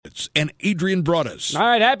Schultz and Adrian Broadus. All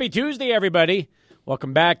right, happy Tuesday, everybody.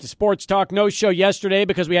 Welcome back to Sports Talk. No show yesterday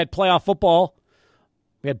because we had playoff football.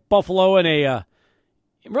 We had Buffalo in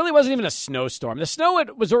it really wasn't even a snowstorm. The snow,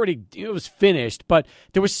 it was finished, but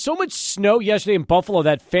there was so much snow yesterday in Buffalo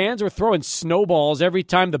that fans were throwing snowballs every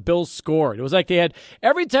time the Bills scored. It was like they had,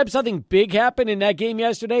 every time something big happened in that game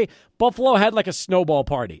yesterday, Buffalo had like a snowball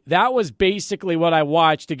party. That was basically what I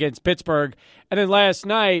watched against Pittsburgh. And then last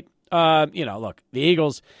night, look, the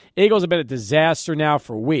Eagles have been a disaster now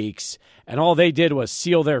for weeks, and all they did was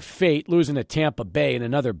seal their fate, losing to Tampa Bay in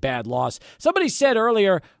another bad loss. Somebody said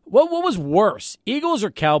earlier, what was worse, Eagles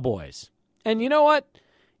or Cowboys? And you know what?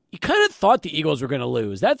 You kind of thought the Eagles were going to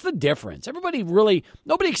lose. That's the difference. Nobody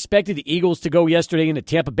expected the Eagles to go yesterday into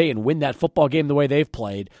Tampa Bay and win that football game the way they've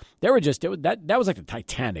played. That was like the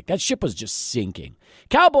Titanic. That ship was just sinking.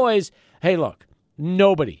 Cowboys, hey, look,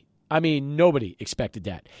 nobody expected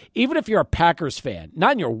that. Even if you're a Packers fan,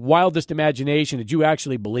 not in your wildest imagination did you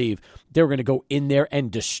actually believe they were going to go in there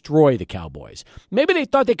and destroy the Cowboys. Maybe they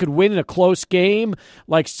thought they could win in a close game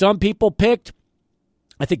like some people picked.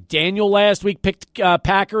 I think Daniel last week picked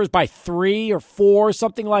Packers by 3 or 4,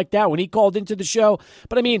 something like that, when he called into the show.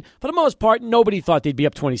 But, for the most part, nobody thought they'd be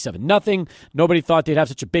up 27-0. Nobody thought they'd have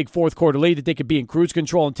such a big fourth-quarter lead that they could be in cruise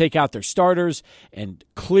control and take out their starters. And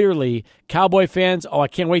clearly, Cowboy fans, I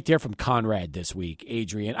can't wait to hear from Conrad this week,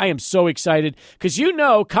 Adrian. I am so excited because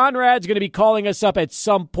Conrad's going to be calling us up at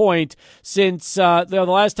some point since the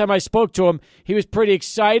last time I spoke to him, he was pretty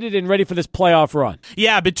excited and ready for this playoff run.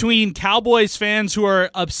 Yeah, between Cowboys fans who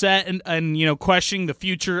are upset and questioning the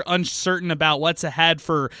future, uncertain about what's ahead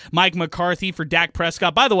for Mike McCarthy, for Dak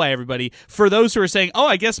Prescott. By the way, everybody, for those who are saying,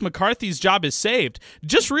 I guess McCarthy's job is saved,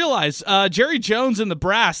 just realize Jerry Jones and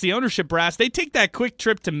the ownership brass, they take that quick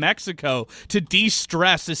trip to Mexico to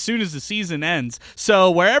de-stress as soon as the season ends.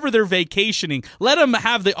 So wherever they're vacationing, let them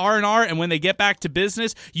have the R&R, and when they get back to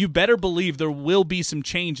business, you better believe there will be some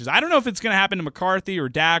changes. I don't know if it's going to happen to McCarthy or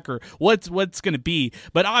Dak or what's going to be,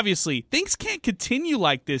 but obviously things can't continue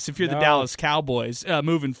like this if you're the Dallas Cowboys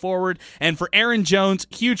moving forward. And for Aaron Jones,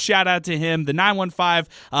 huge shout out to him. The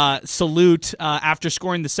 915 salute after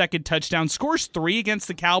scoring the second touchdown. Scores 3 against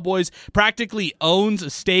the Cowboys. Practically owns a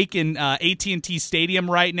stake in AT&T Stadium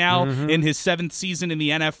right now in his 7th season in the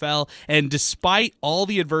NFL. And despite all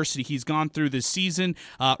the adversity he's gone through this season,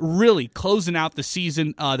 really closing out the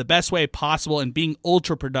season the best way possible and being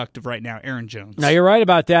ultra productive right now, Aaron Jones. Now, you're right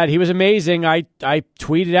about that. He was amazing. I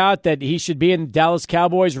tweeted out that he should be in Dallas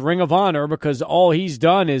Cowboys Ring of Honor because all he's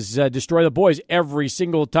done is destroy the boys every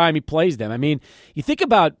single time he plays them. You think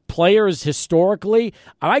about players historically,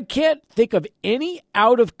 and I can't think of any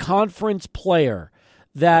out-of-conference player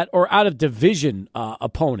or out-of-division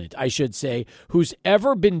opponent, I should say, who's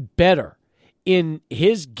ever been better in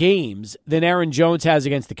his games than Aaron Jones has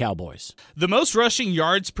against the Cowboys. The most rushing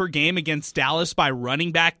yards per game against Dallas by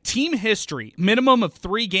running back, team history, minimum of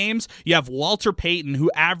 3 games. You have Walter Payton,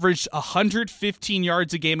 who averaged 115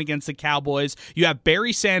 yards a game against the Cowboys. You have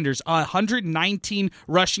Barry Sanders, 119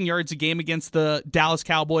 rushing yards a game against the Dallas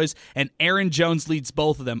Cowboys, and Aaron Jones leads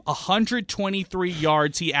both of them. 123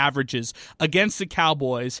 yards he averages against the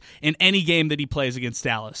Cowboys in any game that he plays against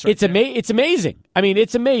Dallas. It's amazing.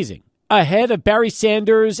 It's amazing. Ahead of Barry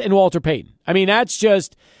Sanders and Walter Payton.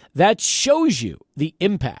 That shows you the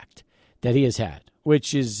impact that he has had,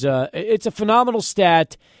 which is it's a phenomenal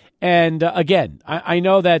stat. And again, I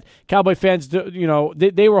know that Cowboy fans,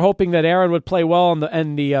 they were hoping that Aaron would play well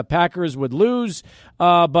and the Packers would lose.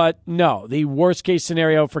 But no, the worst case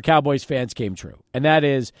scenario for Cowboys fans came true, and that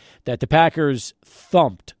is that the Packers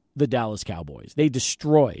thumped the Dallas Cowboys. They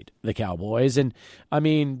destroyed the Cowboys, and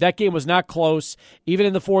that game was not close. Even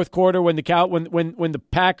in the fourth quarter, when the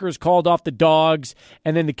Packers called off the dogs,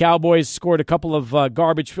 and then the Cowboys scored a couple of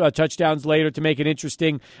garbage touchdowns later to make it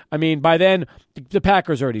interesting. By then the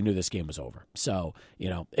Packers already knew this game was over. So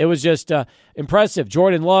it was just impressive.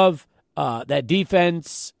 Jordan Love, that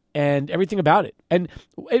defense, and everything about it. And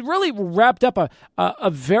it really wrapped up a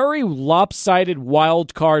very lopsided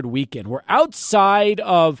wild card weekend where outside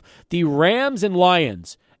of the Rams and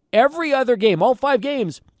Lions, every other game, all 5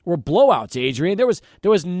 games, were blowouts, Adrian.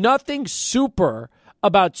 There was nothing super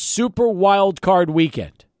about super wild card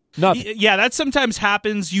weekend. Nothing. Yeah, that sometimes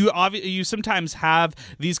happens. You sometimes have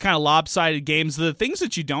these kind of lopsided games. The things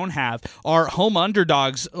that you don't have are home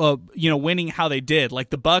underdogs, winning how they did. Like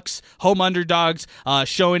the Bucks, home underdogs,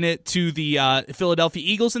 showing it to the Philadelphia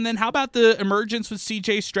Eagles. And then how about the emergence with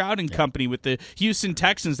C.J. Stroud and company with the Houston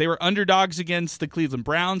Texans? They were underdogs against the Cleveland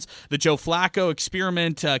Browns. The Joe Flacco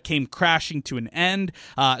experiment came crashing to an end.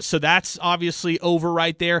 So that's obviously over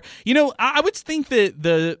right there. I would think that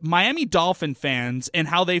the Miami Dolphin fans and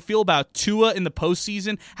how they feel about Tua in the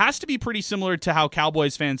postseason has to be pretty similar to how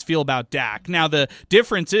Cowboys fans feel about Dak. Now, the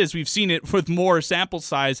difference is we've seen it with more sample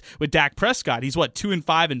size with Dak Prescott. He's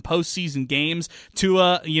 2-5 in postseason games.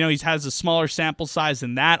 Tua, he has a smaller sample size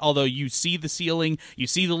than that, although you see the ceiling, you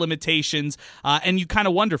see the limitations, and you kind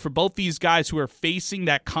of wonder for both these guys who are facing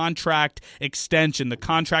that contract extension, the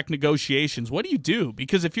contract negotiations, what do you do?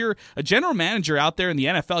 Because if you're a general manager out there in the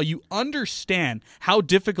NFL, you understand how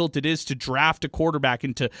difficult it is to draft a quarterback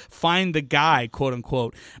and to find the guy, quote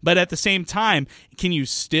unquote. But at the same time, can you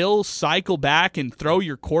still cycle back and throw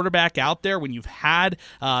your quarterback out there when you've had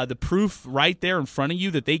the proof right there in front of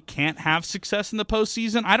you that they can't have success in the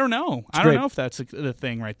postseason? I don't know. I don't know if that's the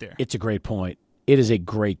thing right there. It's a great point. It is a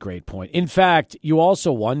great, great point. In fact, you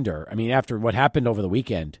also wonder, after what happened over the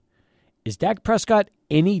weekend, is Dak Prescott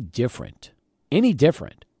any different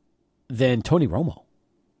than Tony Romo?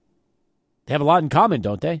 They have a lot in common,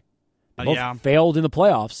 don't they? They both failed in the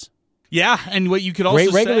playoffs. Yeah, and what you could also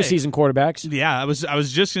great regular season quarterbacks. Yeah, I was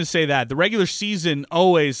just going to say that. The regular season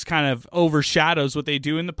always kind of overshadows what they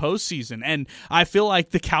do in the postseason. And I feel like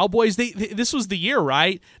the Cowboys, this was the year,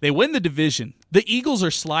 right? They win the division. The Eagles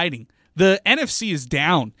are sliding. The NFC is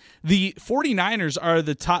down. The 49ers are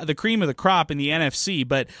the cream of the crop in the NFC,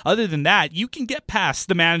 but other than that, you can get past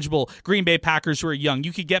the manageable Green Bay Packers who are young.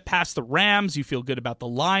 You could get past the Rams. You feel good about the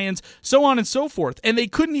Lions, so on and so forth. And they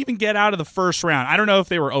couldn't even get out of the first round. I don't know if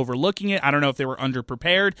they were overlooking it. I don't know if they were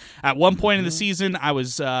underprepared. At one point in the season, I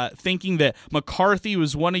was thinking that McCarthy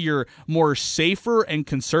was one of your more safer and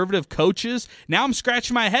conservative coaches. Now I'm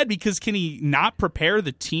scratching my head because can he not prepare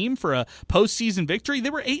the team for a postseason victory? They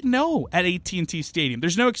were 8-0 at AT&T Stadium.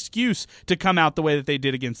 There's no excuse to come out the way that they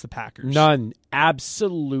did against the Packers. None.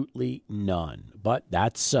 Absolutely none. But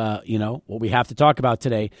that's, what we have to talk about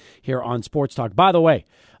today here on Sports Talk. By the way,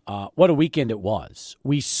 what a weekend it was.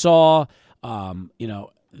 We saw,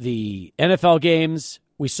 the NFL games.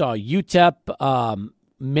 We saw UTEP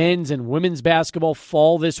men's and women's basketball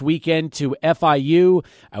fall this weekend to FIU.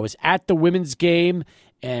 I was at the women's game,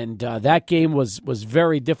 and that game was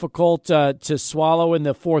very difficult to swallow in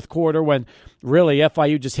the fourth quarter when really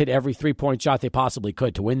FIU just hit every three-point shot they possibly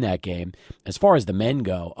could to win that game. As far as the men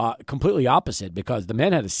go, completely opposite because the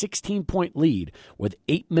men had a 16-point lead with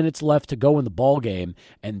 8 minutes left to go in the ball game,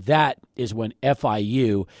 and that is when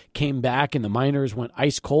FIU came back and the Miners went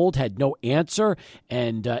ice cold, had no answer.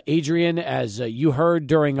 And Adrian, as you heard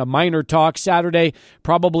during a Miner talk Saturday,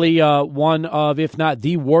 probably one of, if not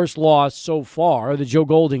the worst loss so far of the Joe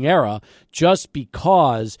Golding era, just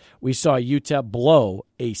because we saw UTEP blow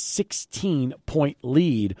a 16-point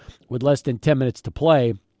lead with less than 10 minutes to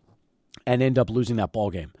play and end up losing that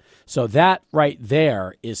ball game. So that right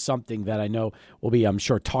there is something that I know we'll be, I'm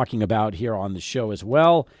sure, talking about here on the show as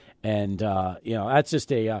well. And, that's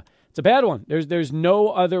just it's a bad one. There's no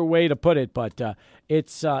other way to put it, but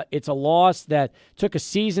it's a loss that took a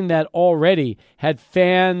season that already had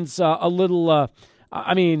fans a little,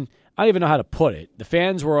 I don't even know how to put it. The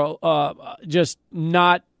fans were just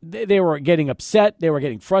not, they were getting upset. They were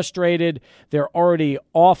getting frustrated. They're already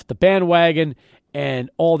off the bandwagon, and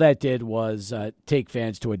all that did was take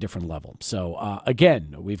fans to a different level. So,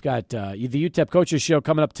 again, we've got the UTEP Coaches Show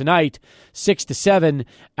coming up tonight, 6 to 7,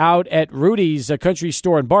 out at Rudy's Country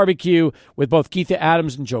Store and Barbecue with both Keitha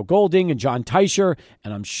Adams and Joe Golding and John Teicher,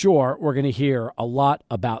 and I'm sure we're going to hear a lot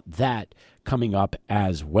about that coming up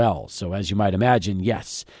as well. So as you might imagine,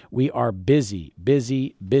 yes, we are busy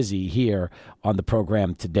here on the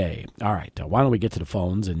program today. All right, why don't we get to the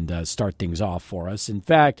phones and start things off for us? In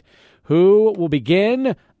fact, who will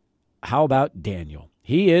begin? How about Daniel?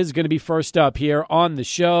 He is going to be first up here on the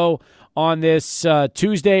show on this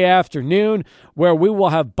Tuesday afternoon, where we will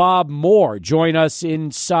have Bob Moore join us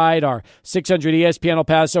inside our 600 ESPN El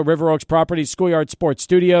Paso River Oaks Properties Schoolyard Sports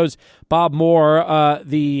Studios. Bob Moore,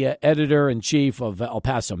 the editor-in-chief of El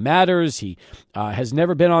Paso Matters. He has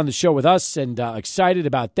never been on the show with us, and excited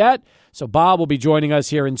about that. So Bob will be joining us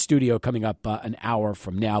here in studio coming up an hour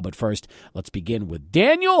from now. But first, let's begin with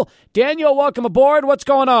Daniel. Daniel, welcome aboard. What's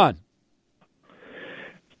going on?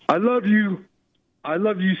 I love you. I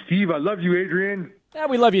love you, Steve. I love you, Adrian. Yeah,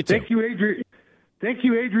 we love you, too. Thank you, Adrian. Thank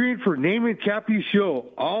you, Adrian, for naming Cappy's show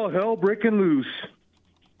All Hell Breaking Loose.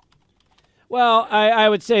 Well, I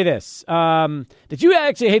would say this. Did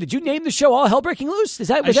you name the show All Hell Breaking Loose? Did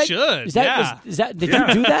you do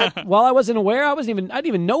that? Well, I wasn't aware. I didn't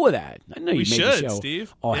even know of that. I know you made the show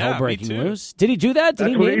Steve. All Hell Breaking Loose. Did he do that?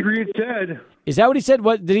 That's what Adrian said. Is that what he said?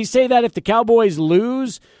 What did he say, that if the Cowboys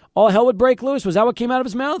lose, all hell would break loose? Was that what came out of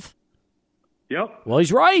his mouth? Yep. Well,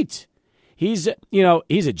 he's right. He's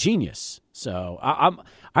a genius. So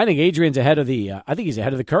I think Adrian's ahead of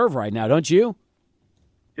the curve right now, don't you?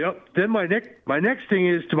 Yep. Then my next thing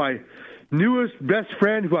is to my newest best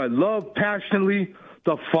friend who I love passionately,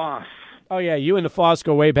 the Foss. Oh yeah, you and the Foss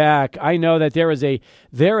go way back. I know that there is a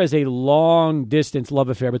long distance love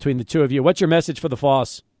affair between the two of you. What's your message for the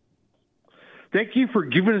Foss? Thank you for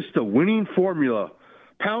giving us the winning formula.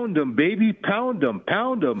 Pound them, baby, pound them,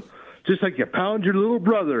 just like you pound your little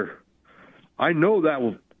brother. I know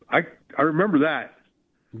that. I remember that.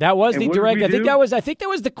 That was the direct. I think that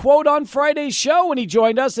was the quote on Friday's show when he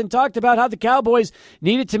joined us and talked about how the Cowboys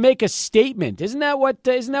needed to make a statement. Isn't that what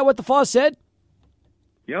the Foss said?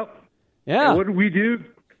 Yep. Yeah. And what did we do?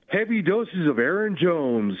 Heavy doses of Aaron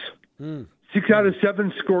Jones. 6 out of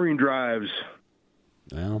 7 scoring drives.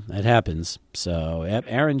 Well, that happens. So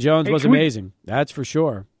Aaron Jones was amazing. That's for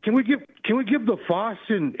sure. Can we give the Foss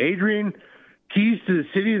and Adrian keys to the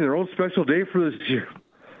city and their own special day for this year?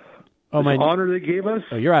 Oh, my honor they gave us.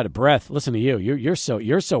 Oh, you're out of breath. Listen to you. You're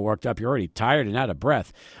so worked up. You're already tired and out of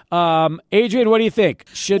breath. Adrian, what do you think?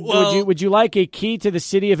 Would you like a key to the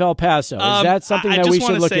city of El Paso? Is that something that we should look into? I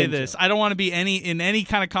just want to say this. I don't want to be in any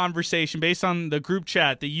kind of conversation based on the group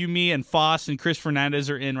chat that you, me, and Foss and Chris Fernandez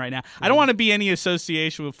are in right now. I don't want to be any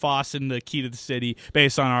association with Foss and the key to the city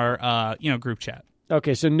based on our group chat.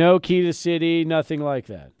 Okay, so no key to the city, nothing like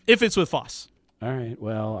that. If it's with Foss. All right.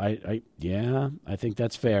 Well, I think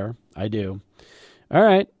that's fair. I do. All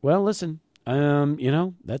right. Well, listen.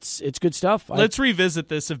 It's good stuff. Let's revisit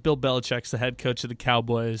this if Bill Belichick's the head coach of the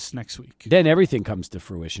Cowboys next week. Then everything comes to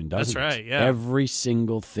fruition, doesn't it? That's right. Yeah. Every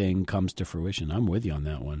single thing comes to fruition. I'm with you on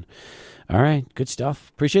that one. All right. Good stuff.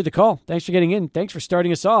 Appreciate the call. Thanks for getting in. Thanks for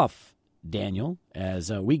starting us off, Daniel,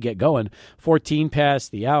 as we get going. 14 past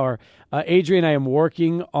the hour. Adrian, I am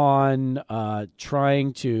working on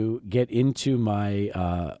trying to get into my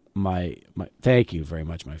thank you very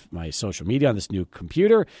much, my social media on this new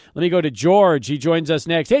computer. Let me go to George. He joins us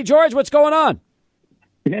next. Hey, George, what's going on?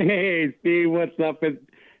 Hey, Steve, what's up? It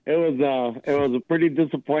was a pretty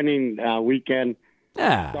disappointing weekend.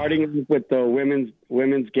 Starting with the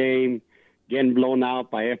women's game, getting blown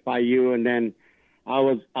out by FIU, and then I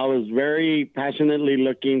was very passionately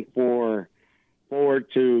looking forward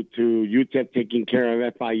to UTEP taking care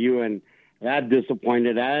of FIU, and that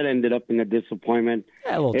disappointed. That ended up in a disappointment.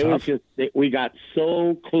 Yeah, a little it tough. was just we got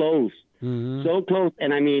so close, so close.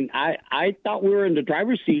 And I mean, I thought we were in the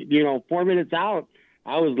driver's seat. 4 minutes out,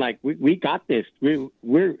 I was like, we got this. There's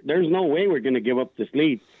no way we're going to give up this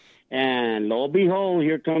lead. And lo and behold,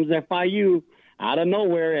 here comes FIU out of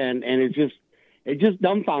nowhere, and it just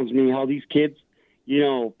dumbfounds me how these kids,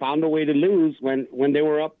 found a way to lose when they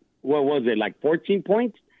were up. What was it, like 14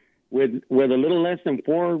 points with a little less than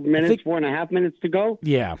 4 minutes, 4.5 minutes to go?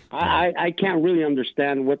 Yeah. I can't really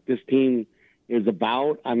understand what this team is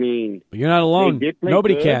about. I mean, you're not alone.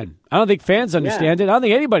 Nobody good. can. I don't think fans understand it. I don't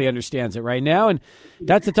think anybody understands it right now, and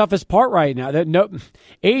that's the toughest part right now.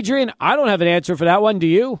 Adrian, I don't have an answer for that one. Do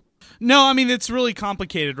you? No, I mean, it's really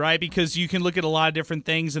complicated, right? Because you can look at a lot of different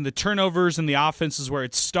things, and the turnovers and the offense is where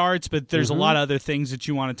it starts, but there's a lot of other things that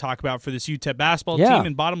you want to talk about for this UTEP basketball team,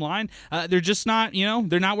 and bottom line, they're just not,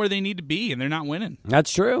 they're not where they need to be, and they're not winning.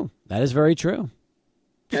 That's true. That is very true.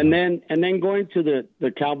 So. And then going to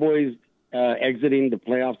the Cowboys exiting the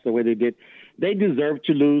playoffs the way they did, they deserve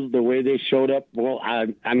to lose the way they showed up. Well,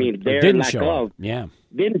 I mean, their lack of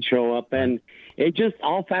didn't show up, and it just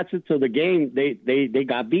all facets of the game they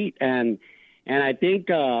got beat, and I think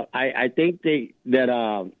that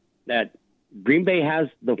Green Bay has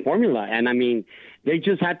the formula, and I mean they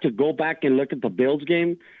just had to go back and look at the Bills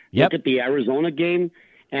game, look at the Arizona game,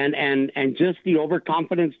 and just the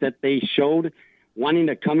overconfidence that they showed, wanting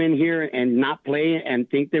to come in here and not play and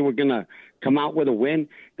think they were gonna come out with a win.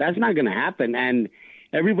 That's not gonna happen, and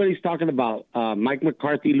everybody's talking about Mike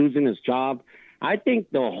McCarthy losing his job. I think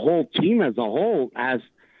the whole team as a whole has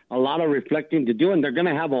a lot of reflecting to do, and they're going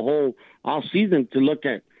to have a whole off season to look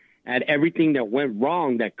at everything that went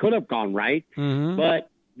wrong that could have gone right. But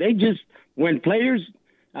they just, when players,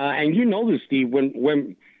 and you know this, Steve,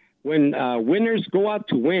 when winners go out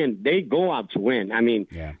to win, they go out to win. I mean,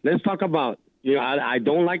 let's talk about, I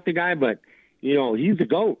don't like the guy, but, he's the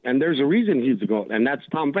GOAT, and there's a reason he's the GOAT, and that's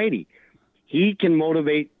Tom Brady. He can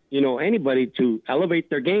motivate, anybody to elevate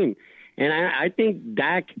their game. And I think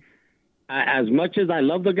Dak, as much as I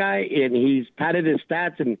love the guy, and he's padded his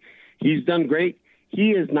stats and he's done great,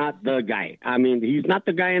 he is not the guy. I mean, he's not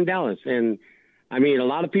the guy in Dallas. And, I mean, a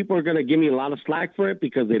lot of people are going to give me a lot of slack for it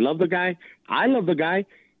because they love the guy. I love the guy,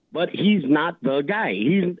 but he's not the guy.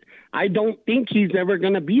 I don't think he's ever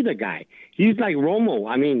going to be the guy. He's like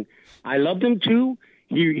Romo. I mean, I loved him too.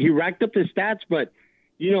 He racked up his stats, but,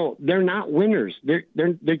 they're not winners.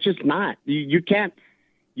 They're just not. You can't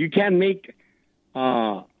make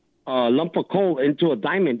a lump of coal into a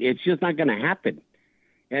diamond. It's just not going to happen.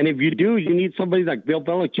 And if you do, you need somebody like Bill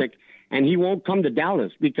Belichick, and he won't come to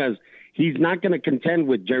Dallas because he's not going to contend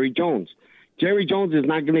with Jerry Jones. Jerry Jones is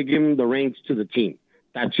not going to give him the reins to the team.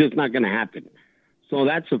 That's just not going to happen. So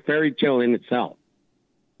that's a fairy tale in itself.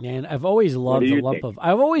 Man, I've always loved the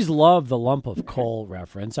lump of coal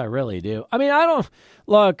reference. I really do. I mean,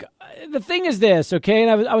 look. The thing is this, okay?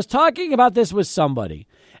 And I was talking about this with somebody.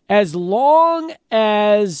 As long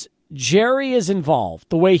as Jerry is involved,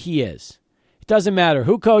 the way he is, it doesn't matter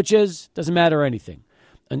who coaches. Doesn't matter anything,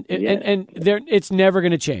 and it's never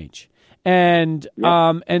going to change. And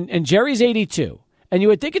Jerry's 82, and you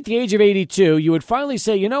would think at the age of 82, you would finally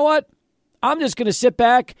say, you know what? I'm just going to sit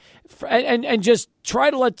back and just try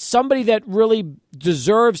to let somebody that really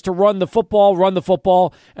deserves to run the football,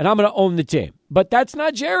 and I'm going to own the team. But that's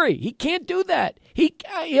not Jerry. He can't do that.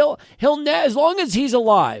 He'll as long as he's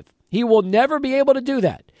alive, he will never be able to do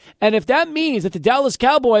that. And if that means that the Dallas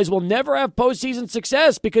Cowboys will never have postseason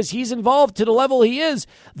success because he's involved to the level he is,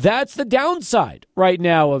 that's the downside right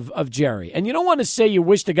now of Jerry. And you don't want to say you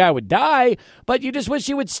wish the guy would die, but you just wish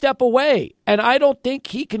he would step away. And I don't think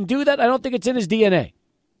he can do that. I don't think it's in his DNA.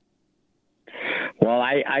 Well,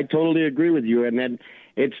 I totally agree with you. And then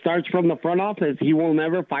it starts from the front office. He will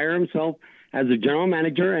never fire himself as a general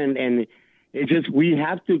manager, and it's just we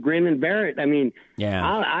have to grin and bear it. I mean, yeah.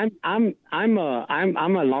 I'm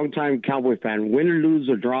a longtime Cowboy fan. Win or lose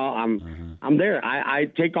or draw, I'm there. I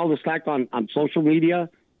take all the slack on social media,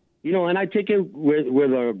 and I take it with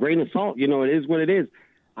a grain of salt. It is what it is.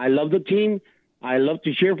 I love the team. I love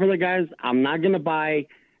to cheer for the guys. I'm not gonna buy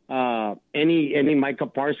any Micah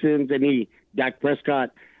Parsons, any Dak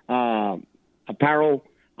Prescott apparel.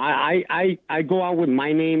 I go out with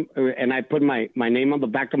my name, and I put my name on the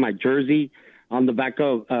back of my jersey, on the back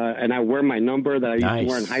of, and I wear my number that I used to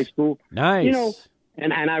wear in high school. Nice.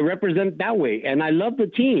 And I represent that way. And I love the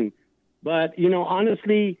team, but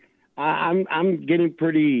honestly, I'm getting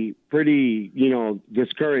pretty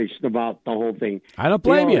discouraged about the whole thing. I don't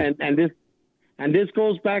blame you. And this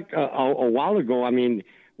goes back a while ago. I mean,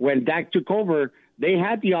 when Dak took over, they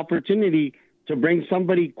had the opportunity to bring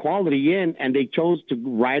somebody quality in, and they chose to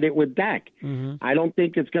ride it with Dak. Mm-hmm. I don't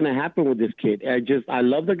think it's going to happen with this kid. I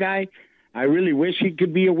love the guy. I really wish he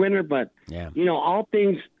could be a winner, but all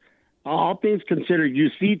things considered, you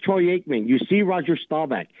see Troy Aikman, you see Roger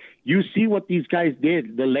Staubach, you see what these guys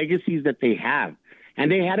did, the legacies that they have,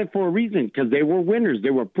 and they had it for a reason because they were winners.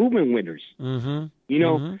 They were proven winners.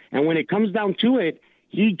 Mm-hmm. And when it comes down to it,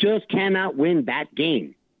 he just cannot win that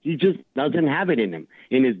game. He just doesn't have it in him,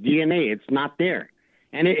 in his DNA. It's not there.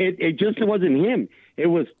 And it just wasn't him. It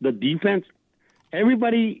was the defense,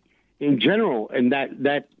 everybody in general, and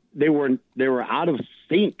that they were out of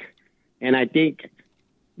sync. And I think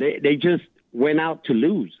they just went out to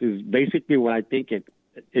lose is basically what I think it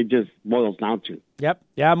just boils down to. Yep.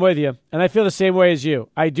 Yeah, I'm with you. And I feel the same way as you.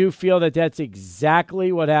 I do feel that that's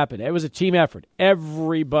exactly what happened. It was a team effort.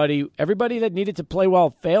 Everybody that needed to play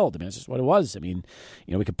well failed. I mean, that's just what it was. I mean,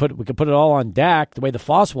 we could put it all on Dak the way the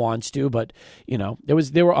Foss wants to, but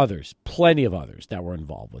there were others, plenty of others that were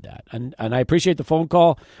involved with that. And I appreciate the phone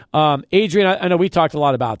call. Adrian, I know we talked a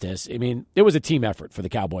lot about this. I mean, it was a team effort for the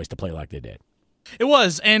Cowboys to play like they did. It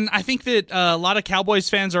was, and I think that a lot of Cowboys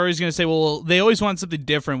fans are always going to say, well, they always want something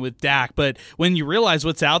different with Dak, but when you realize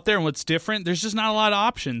what's out there and what's different, there's just not a lot of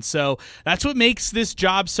options. So that's what makes this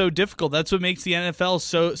job so difficult. That's what makes the NFL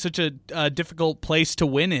such a difficult place to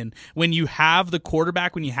win in. When you have the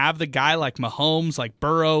quarterback, when you have the guy like Mahomes, like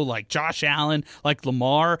Burrow, like Josh Allen, like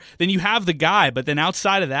Lamar, then you have the guy. But then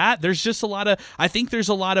outside of that, there's just I think there's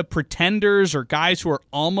a lot of pretenders or guys who are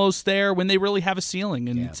almost there when they really have a ceiling.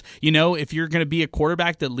 And, if you're going to be a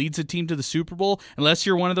quarterback that leads a team to the Super Bowl, unless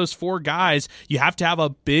you're one of those four guys, you have to have a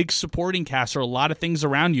big supporting cast or a lot of things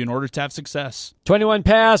around you in order to have success. 21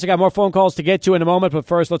 past. I got more phone calls to get to in a moment, but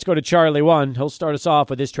first let's go to Charlie 1. He'll start us off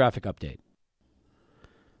with his traffic update.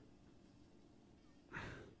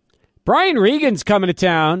 Brian Regan's coming to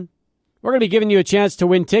town. We're going to be giving you a chance to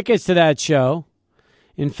win tickets to that show.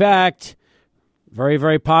 In fact, very,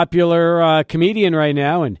 very popular comedian right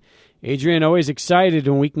now, and Adrian always excited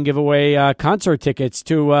when we can give away concert tickets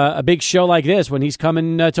to a big show like this when he's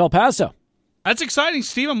coming to El Paso. That's exciting,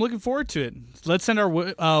 Steve. I'm looking forward to it. Let's send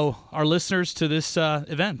our listeners to this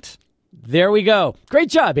event. There we go. Great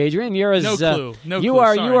job, Adrian. You're as No clue. You clue.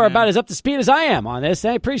 are Sorry, you are man. about as up to speed as I am on this.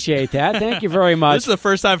 I appreciate that. Thank you very much. This is the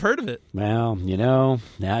first I've heard of it. Well, now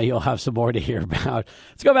you'll have some more to hear about.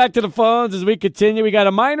 Let's go back to the phones as we continue. We got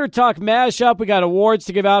a Minor Talk mashup. We got awards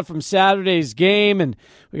to give out from Saturday's game, and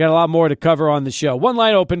we got a lot more to cover on the show. One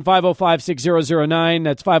line open, 505-6009.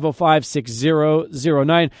 That's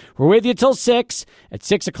 505-6009. We're with you till 6. At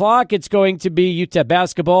 6 o'clock, it's going to be UTEP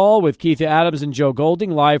basketball with Keith Adams and Joe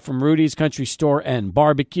Golding, live from Rudy's Country Store and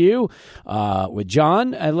Barbecue with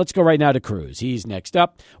John. And let's go right now to Cruz. He's next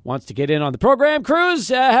up. Wants to get in on the program. Cruz,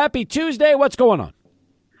 happy Tuesday. What's going on?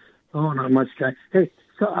 Oh, not much, guy. Hey,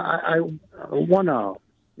 so I want to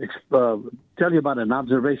tell you about an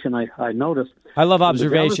observation I noticed. I love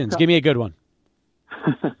observations. Give me a good one.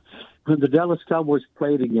 When the Dallas Cowboys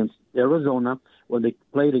played against Arizona, when they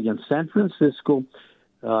played against San Francisco,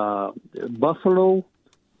 Buffalo,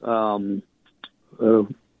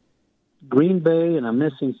 Green Bay, and I'm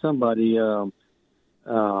missing somebody. They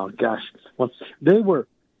were,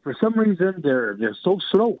 for some reason, they're so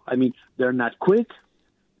slow. I mean, they're not quick,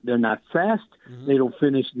 they're not fast. Mm-hmm. They don't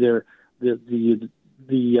finish the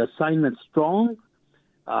assignment strong.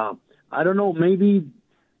 I don't know, maybe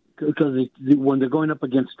because when they're going up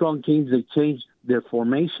against strong teams, they change their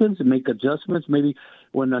formations and make adjustments. Maybe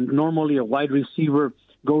when normally a wide receiver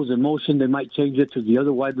goes in motion, they might change it to the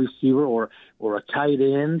other wide receiver or a tight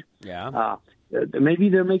end. Yeah. Maybe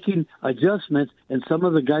they're making adjustments, and some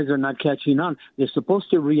of the guys are not catching on. They're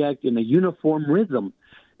supposed to react in a uniform rhythm.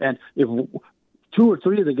 And if 2 or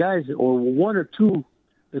 3 of the guys, or 1 or 2,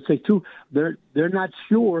 let's say 2, they're not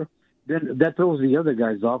sure, then that throws the other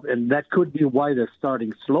guys off, and that could be why they're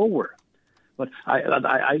starting slower. But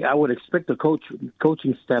I would expect the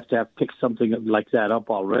coaching staff to have picked something like that up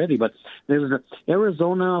already. But there's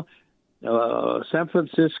Arizona, San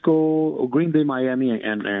Francisco, Green Bay, Miami,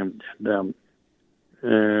 and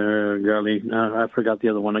I forgot the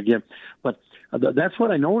other one again. But that's what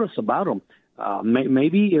I noticed about them.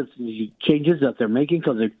 Maybe it's the changes that they're making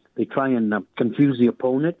because they try and confuse the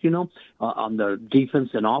opponent, on the defense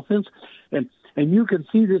and offense. And you can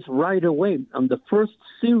see this right away. On the first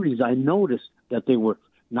series, I noticed that they were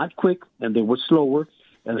not quick and they were slower.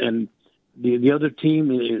 And the other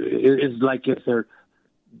team is like if they're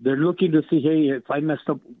looking to see, hey, if I messed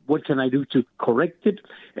up, what can I do to correct it?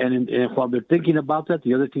 And while they're thinking about that,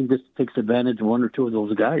 the other team just takes advantage of 1 or 2 of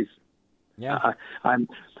those guys. Yeah, I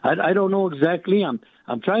don't know exactly. I'm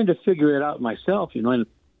trying to figure it out myself, And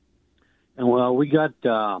well, we got.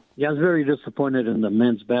 I was very disappointed in the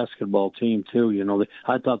men's basketball team too.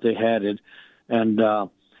 I thought they had it, and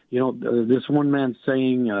this one man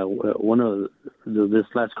saying, one of this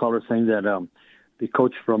last caller saying that the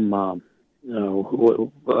coach from I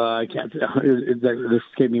can't. This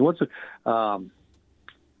escaped me. What's it?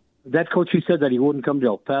 That coach? He said that he wouldn't come to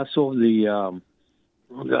El Paso.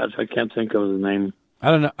 Oh gosh, I can't think of his name.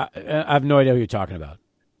 I don't know. I have no idea who you're talking about.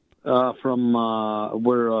 From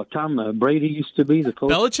where Tom Brady used to be, the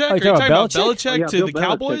coach. Belichick? Are you talking about Belichick to Bill the Belichick.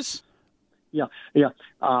 Cowboys? Yeah.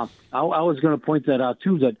 I was going to point that out,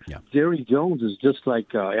 too, that Jerry Jones is just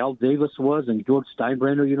like Al Davis was and George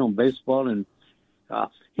Steinbrenner, in baseball. And I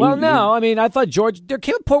thought there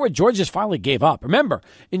came a point where George just finally gave up. Remember,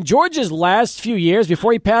 in George's last few years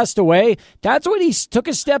before he passed away, that's when he took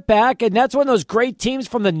a step back, and that's when those great teams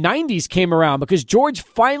from the 90s came around because George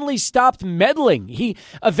finally stopped meddling. He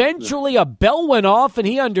eventually, a bell went off, and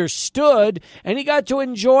he understood, and he got to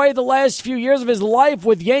enjoy the last few years of his life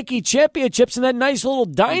with Yankee championships and that nice little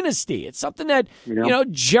dynasty. It's something that,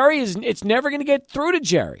 Jerry it's never going to get through to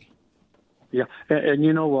Jerry. Yeah, and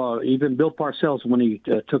even Bill Parcells, when he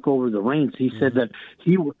took over the reins, he said that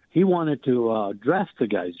he wanted to draft the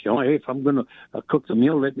guys. Hey, if I'm going to cook the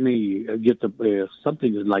meal, let me get the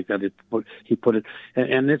something like that. He put it,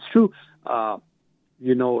 and it's true.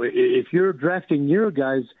 If you're drafting your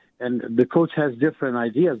guys and the coach has different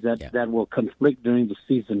ideas, that will conflict during the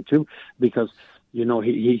season too, because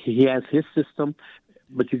he has his system,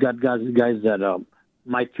 but you got guys that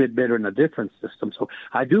might fit better in a different system. So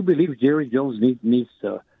I do believe Jerry Jones needs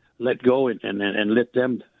to let go and let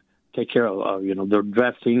them take care of their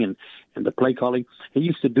drafting and the play calling. He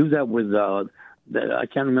used to do that with I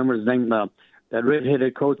can't remember his name, that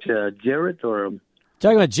redheaded coach Jarrett or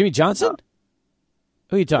talking about Jimmy Johnson.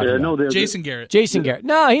 Who are you talking about? No, Jason Garrett. Jason Garrett.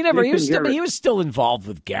 No, he never. He was still involved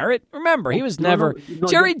with Garrett. Remember, he was never.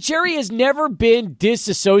 Jerry has never been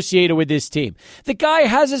disassociated with this team. The guy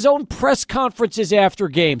has his own press conferences after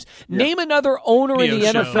games. Name another owner in the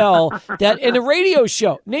NFL that in a radio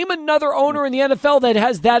show. Name another owner in the NFL that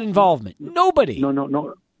has that involvement. Nobody.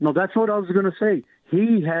 No. That's what I was going to say.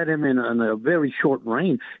 he had him in a very short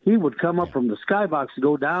range. He would come up from the skybox,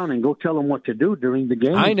 go down, and go tell him what to do during the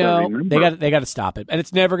game. I know. They got to stop it. And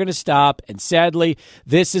it's never going to stop. And sadly,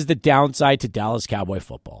 this is the downside to Dallas Cowboy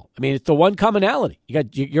football. I mean, it's the one commonality. You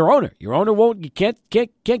got your owner. Your owner can't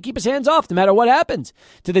keep his hands off no matter what happens,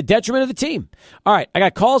 to the detriment of the team. All right, I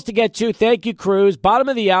got calls to get to. Thank you, Cruz. Bottom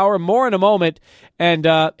of the hour, more in a moment. And,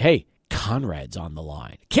 hey, Conrad's on the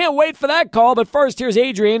line. Can't wait for that call, but first, here's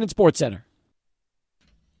Adrian in SportsCenter.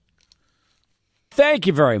 Thank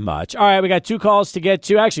you very much. All right, we got 2 calls to get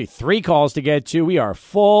to. Actually, 3 calls to get to. We are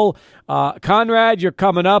full. Conrad, you're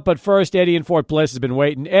coming up, but first, Eddie in Fort Bliss has been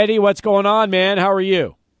waiting. Eddie, what's going on, man? How are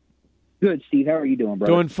you? Good, Steve. How are you doing,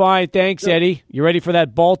 brother? Doing fine. Thanks, Good. Eddie. You ready for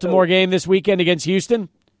that Baltimore game this weekend against Houston?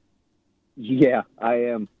 Yeah, I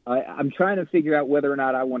am. I'm trying to figure out whether or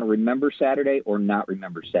not I want to remember Saturday or not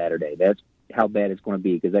remember Saturday. That's how bad it's going to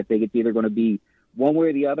be, because I think it's either going to be one way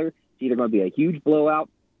or the other. It's either going to be a huge blowout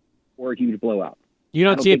or a huge blowout. You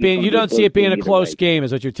don't see it being a close game,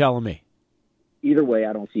 is what you're telling me. Either way,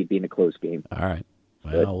 I don't see it being a close game. All right.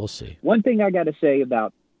 Well, we'll see. One thing I got to say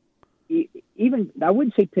about even I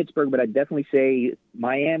wouldn't say Pittsburgh, but I'd definitely say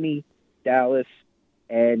Miami, Dallas,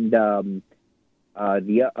 and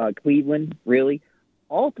Cleveland. Really,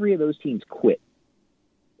 all 3 of those teams quit.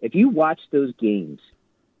 If you watch those games,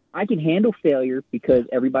 I can handle failure because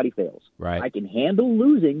everybody fails. Right. I can handle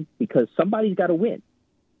losing because somebody's got to win.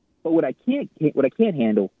 But what I can't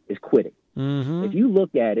handle is quitting. Mm-hmm. If you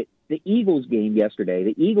look at it, the Eagles game yesterday,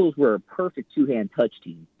 the Eagles were a perfect 2-hand touch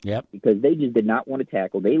team. Yep. Because they just did not want to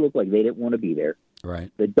tackle. They looked like they didn't want to be there.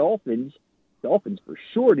 Right. The Dolphins for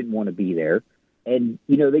sure didn't want to be there. And,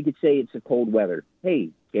 they could say it's a cold weather.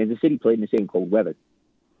 Hey, Kansas City played in the same cold weather.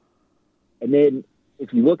 And then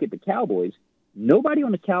if you look at the Cowboys, nobody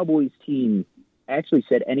on the Cowboys team actually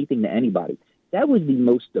said anything to anybody. That was the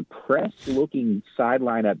most depressed-looking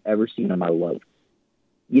sideline I've ever seen in my life.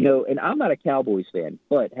 And I'm not a Cowboys fan,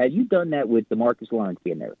 but had you done that with DeMarcus Lawrence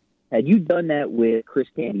being there, had you done that with Chris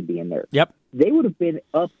Canty being there, yep, they would have been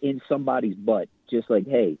up in somebody's butt, just like,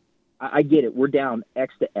 hey, I get it, we're down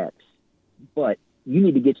X to X, but you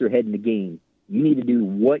need to get your head in the game. You need to do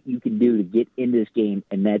what you can do to get in this game,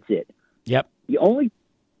 and that's it. Yep. The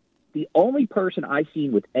only person I've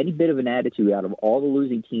seen with any bit of an attitude out of all the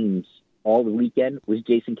losing teams all the weekend was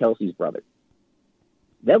Jason Kelsey's brother.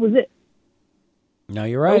 That was it. No,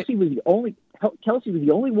 you're right. Kelsey was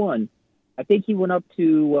the only one. I think he went up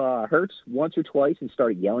to Hurts once or twice and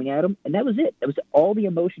started yelling at him, and that was it. That was all the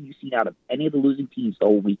emotion you've seen out of any of the losing teams the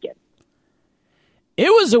whole weekend. It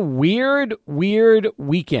was a weird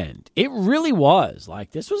weekend. It really was.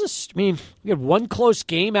 Like, this was we had 1 close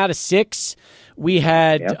game out of 6. We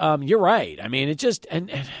had, you're right. I mean, it just, and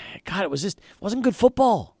God, it wasn't good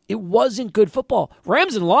football. It wasn't good football.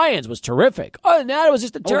 Rams and Lions was terrific. Other than that, it was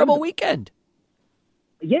just a terrible weekend.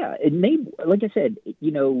 Yeah, it made, like I said,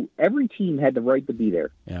 every team had the right to be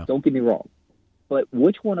there. Yeah. Don't get me wrong. But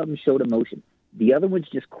which one of them showed emotion? The other ones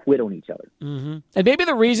just quit on each other. Mm-hmm. And maybe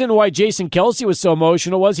the reason why Jason Kelsey was so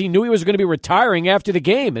emotional was he knew he was going to be retiring after the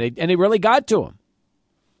game, and it really got to him.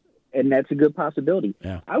 And that's a good possibility.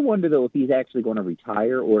 Yeah. I wonder, though, if he's actually going to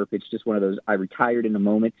retire or if it's just one of those I retired in a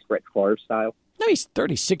moment, Brett Favre style. No, he's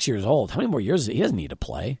 36 years old. How many more years? He doesn't need to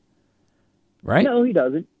play, right? No, he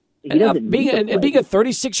doesn't. Being a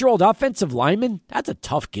 36-year-old offensive lineman, that's a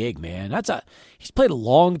tough gig, man. He's played a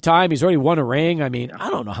long time. He's already won a ring. I mean,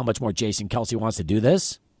 I don't know how much more Jason Kelsey wants to do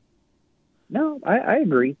this. No, I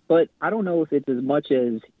agree, but I don't know if it's as much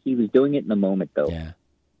as he was doing it in the moment, though. Yeah.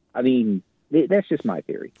 I mean, that's just my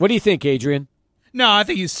theory. What do you think, Adrian? No, I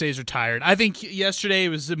think he stays retired. I think yesterday it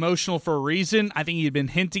was emotional for a reason. I think he had been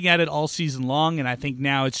hinting at it all season long, and I think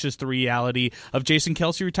now it's just the reality of Jason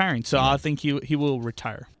Kelsey retiring. So I think he will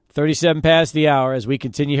retire. 37 past the hour as we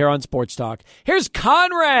continue here on Sports Talk. Here's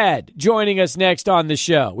Conrad joining us next on the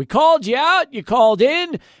show. We called you out. You called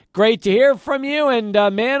in. Great to hear from you. And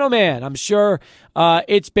man, oh man, I'm sure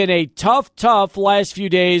it's been a tough last few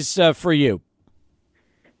days for you.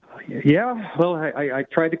 Yeah, well, I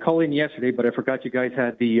tried to call in yesterday, but I forgot you guys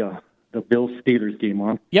had the Bills-Steelers game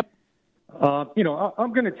on. Yep. I'm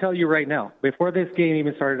going to tell you right now, before this game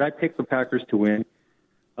even started, I picked the Packers to win.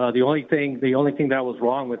 The only thing that was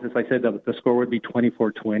wrong with this, I said that the score would be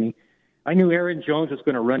 24-20. I knew Aaron Jones was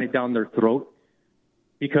going to run it down their throat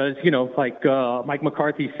because, like Mike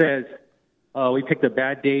McCarthy says, we picked a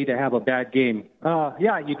bad day to have a bad game.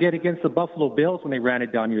 Yeah, you did against the Buffalo Bills when they ran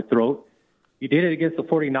it down your throat. You did it against the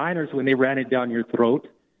 49ers when they ran it down your throat.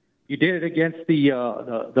 You did it against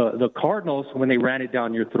the Cardinals when they ran it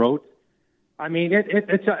down your throat. I mean,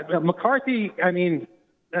 it's McCarthy. I mean,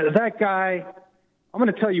 that guy. I'm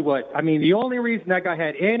going to tell you what. I mean, the only reason that guy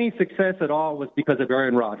had any success at all was because of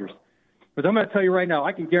Aaron Rodgers. But I'm going to tell you right now,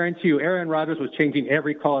 I can guarantee you Aaron Rodgers was changing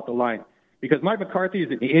every call at the line because Mike McCarthy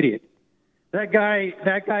is an idiot. That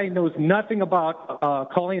guy knows nothing about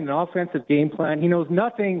calling an offensive game plan. He knows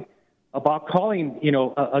nothing about calling,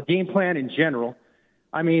 a game plan in general.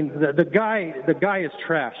 I mean, the guy is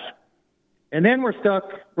trash. And then we're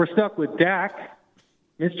stuck with Dak,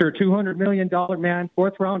 Mr. $200 million man,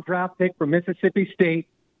 4th-round draft pick from Mississippi State.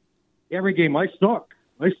 Every game, I sucked.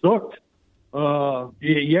 It's a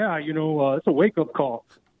wake-up call.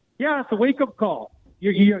 Yeah, it's a wake-up call.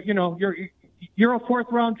 You're a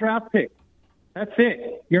 4th-round draft pick. That's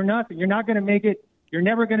it. You're nothing. You're not going to make it. You're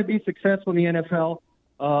never going to be successful in the NFL,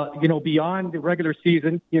 beyond the regular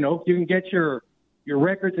season. You can get your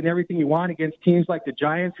records and everything you want against teams like the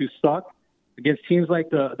Giants who suck, against teams like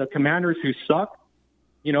the Commanders who suck.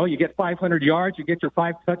 You get 500 yards, you get your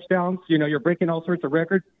 5 touchdowns, you're breaking all sorts of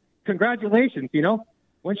records. Congratulations,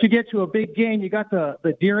 Once you get to a big game, you got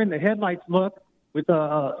the deer in the headlights look with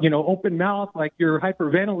open mouth like you're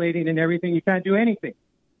hyperventilating and everything. You can't do anything.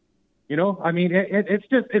 I mean, it's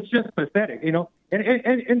just pathetic,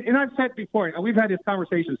 And I've said before, we've had this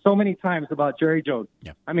conversation so many times about Jerry Jones.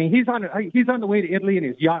 Yeah. I mean, he's on the way to Italy in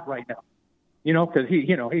his yacht right now, because he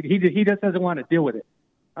just doesn't want to deal with it.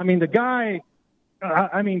 I mean, the guy,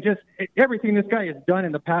 just everything this guy has done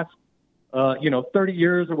in the past, 30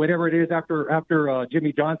 years or whatever it is after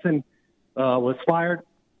Jimmy Johnson was fired,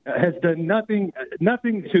 has done nothing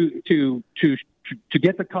to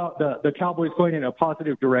get the Cowboys going in a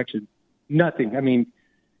positive direction. Nothing. I mean,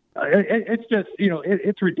 it's just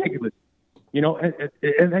it's ridiculous. And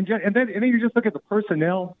then you just look at the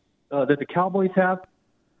personnel that the Cowboys have.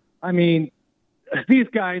 I mean, these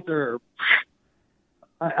guys are.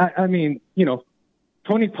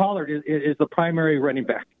 Tony Pollard is the primary running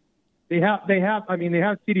back. They have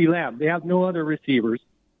CeeDee Lamb. They have no other receivers.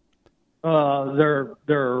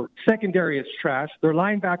 Their secondary is trash. Their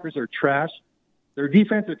linebackers are trash. Their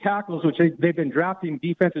defensive tackles, which they've been drafting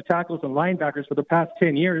defensive tackles and linebackers for the past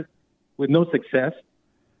 10 years with no success.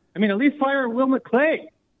 I mean, at least fire Will McClay,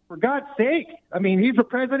 for God's sake. I mean, he's the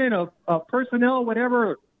president of personnel,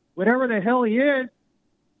 whatever the hell he is.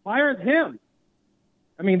 Fire him.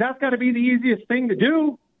 I mean, that's got to be the easiest thing to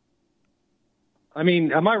do. I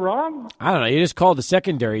mean, am I wrong? I don't know. You just called the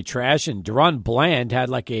secondary trash, and Deron Bland had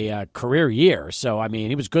like a career year. So, I mean,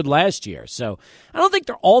 he was good last year. So, I don't think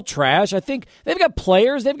they're all trash. I think they've got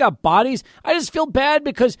players. They've got bodies. I just feel bad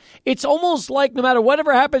because it's almost like no matter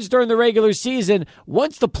whatever happens during the regular season,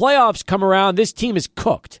 once the playoffs come around, this team is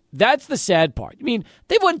cooked. That's the sad part. I mean,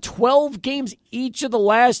 they've won 12 games each of the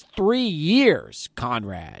last 3 years,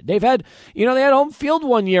 Conrad. They've had, they had home field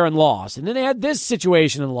one year and lost, and then they had this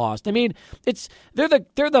situation and lost. I mean, they're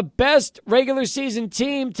the best regular season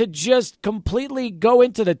team to just completely go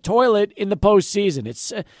into the toilet in the postseason.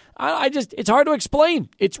 It's hard to explain.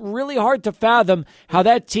 It's really hard to fathom how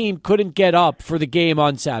that team couldn't get up for the game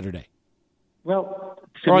on Saturday. Well,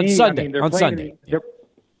 on Sunday.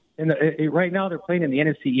 Right now they're playing in the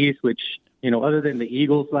NFC East, which, other than the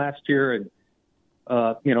Eagles last year and,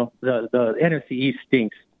 the NFC East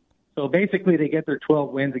stinks. So basically they get their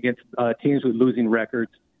 12 wins against teams with losing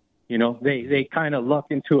records. They kind of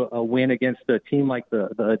lucked into a win against a team like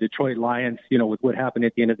the Detroit Lions, with what happened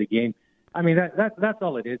at the end of the game. I mean, that's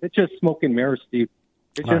all it is. It's just smoke and mirrors, Steve.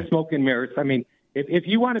 It's just smoke and mirrors. I mean, if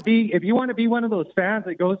you want to be one of those fans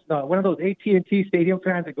that goes, one of those AT&T Stadium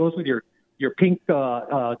fans that goes with your pink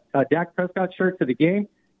Dak Prescott shirt to the game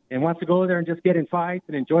and wants to go there and just get in fights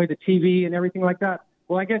and enjoy the TV and everything like that,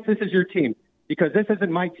 well, I guess this is your team because this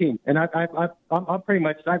isn't my team. And I'm pretty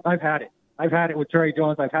much, I've had it. I've had it with Jerry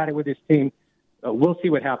Jones. I've had it with his team. We'll see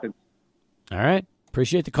what happens. All right.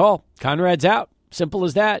 Appreciate the call. Conrad's out. Simple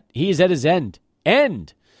as that. He is at his end.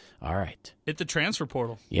 All right. Hit the transfer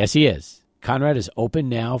portal. Yes, he is. Conrad is open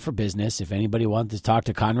now for business. If anybody wants to talk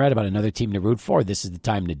to Conrad about another team to root for, this is the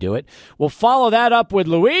time to do it. We'll follow that up with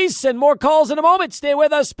Luis and more calls in a moment. Stay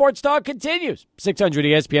with us. Sports Talk continues. 600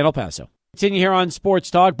 ESPN El Paso. Continue here on Sports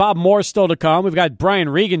Talk. Bob Moore still to come. We've got Brian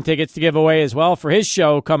Regan tickets to give away as well for his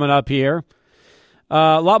show coming up here.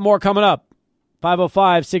 A lot more coming up.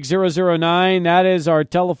 505-6009. That is our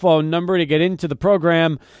telephone number to get into the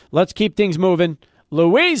program. Let's keep things moving.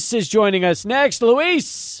 Luis is joining us next.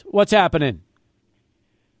 Luis, what's happening?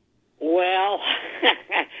 Well,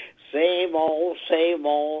 same old, same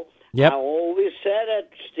old. Yep. I always said it,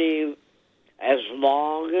 Steve. As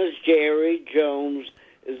long as Jerry Jones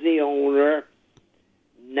is the owner,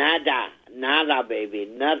 nada, baby,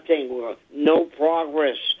 nothing, no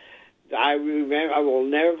progress. I will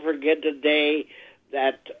never forget the day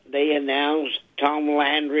that they announced Tom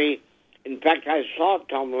Landry. In fact, I saw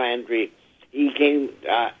Tom Landry. He came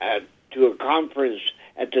to a conference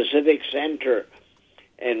at the Civic Center,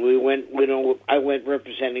 and we went. I went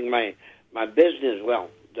representing my business. Well,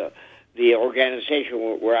 the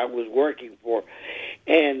organization where I was working for,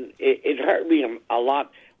 and it hurt me a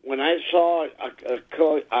lot when I saw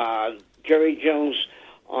Jerry Jones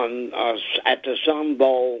at the Sun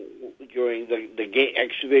Bowl during the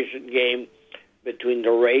exhibition game between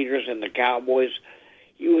the Raiders and the Cowboys.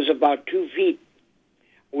 He was about 2 feet.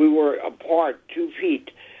 We were apart 2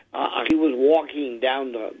 feet. He was walking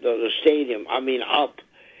down the stadium. I mean, up.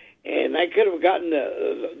 And I could have gotten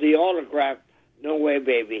the autograph. No way,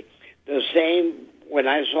 baby. The same when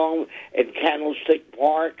I saw him at Candlestick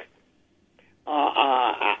Park.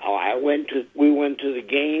 We went to the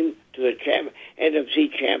game, to the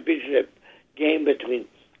NFC Championship game between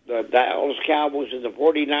the Dallas Cowboys and the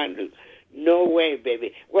 49ers. No way,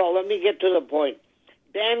 baby. Well, let me get to the point.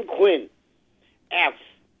 Dan Quinn, F.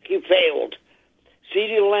 He failed.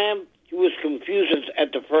 CeeDee Lamb, he was confused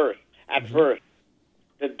at first.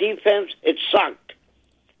 The defense, it sucked.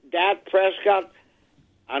 Dak Prescott,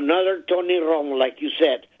 another Tony Romo, like you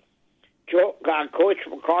said. Coach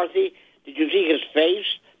McCarthy, did you see his face?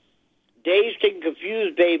 Dazed and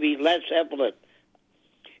confused, baby, Led Zeppelin.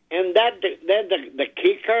 And the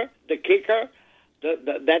kicker,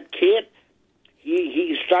 that kid,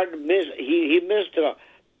 he started to miss. He missed a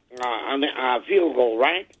field goal,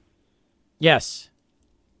 right? Yes.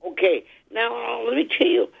 Okay. Now let me tell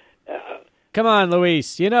you. Come on,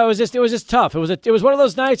 Luis. You know, it was just tough. It was one of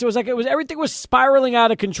those nights. It was everything was spiraling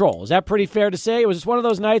out of control. Is that pretty fair to say? It was just one of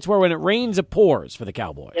those nights where when it rains, it pours for the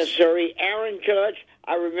Cowboys. Yes, sir. Aaron Judge.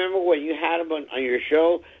 I remember when you had him on your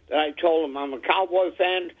show that I told him I'm a Cowboy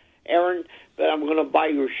fan, Aaron, but I'm going to buy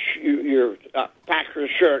your Packers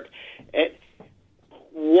shirt. And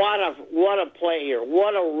what a player!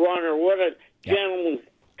 What a runner! What a gentleman!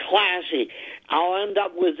 Classy. I'll end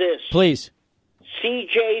up with this. Please.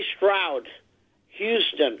 C.J. Stroud,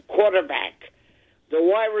 Houston, quarterback. The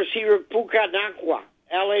wide receiver, Puka Nacua,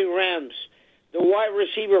 L.A. Rams. The wide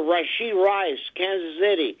receiver, Rashee Rice, Kansas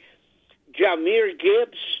City. Jahmyr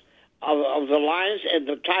Gibbs of the Lions, and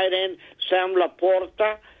the tight end, Sam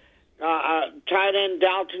Laporta. Tight end,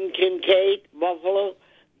 Dalton Kincaid, Buffalo.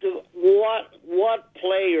 What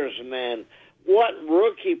players, man. What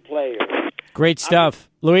rookie players. Great stuff.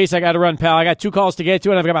 Luis, I got to run, pal. I got 2 calls to get to,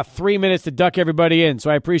 and I've got about 3 minutes to duck everybody in,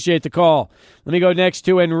 so I appreciate the call. Let me go next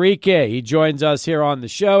to Enrique. He joins us here on the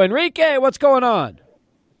show. Enrique, what's going on?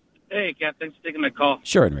 Hey, Cap. Thanks for taking my call.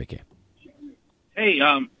 Sure, Enrique. Hey,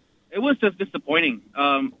 it was just disappointing.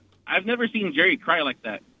 I've never seen Jerry cry like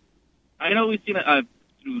that. I know we've seen it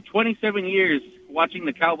through 27 years watching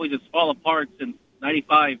the Cowboys just fall apart since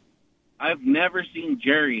 95. I've never seen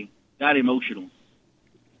Jerry that emotional.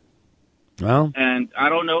 Well, and I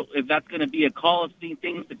don't know if that's going to be a call of seeing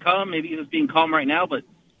things to come. Maybe he's being calm right now, but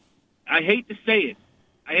I hate to say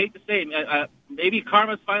it. Maybe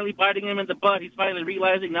karma's finally biting him in the butt. He's finally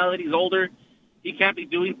realizing now that he's older, he can't be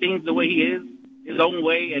doing things the way he is, his own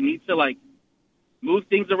way, and needs to, move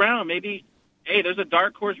things around. Maybe, hey, there's a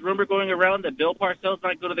dark horse rumor going around that Bill Parcells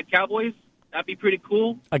might go to the Cowboys. That'd be pretty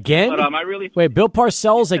cool. Again? But, Wait, Bill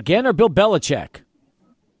Parcells again or Bill Belichick?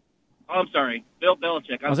 Oh, I'm sorry. Bill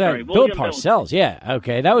Belichick. I'm sorry. Bill Parcells, yeah.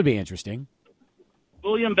 Okay, that would be interesting.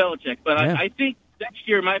 William Belichick. But yeah. I think next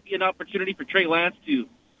year might be an opportunity for Trey Lance to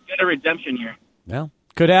get a redemption year. Well,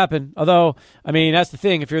 could happen. Although, I mean, that's the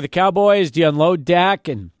thing. If you're the Cowboys, do you unload Dak?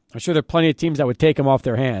 And I'm sure there are plenty of teams that would take him off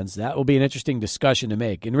their hands. That will be an interesting discussion to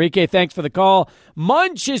make. Enrique, thanks for the call.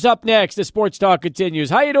 Munch is up next as Sports Talk continues.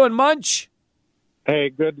 How you doing, Munch? Hey,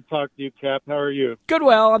 good to talk to you, Cap. How are you? Good,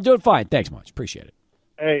 well. I'm doing fine. Thanks, Munch. Appreciate it.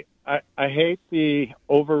 Hey, I hate the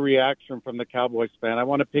overreaction from the Cowboys fan. I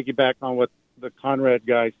want to piggyback on what the Conrad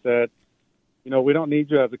guy said. You know, we don't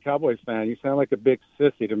need you as a Cowboys fan. You sound like a big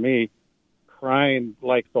sissy to me, crying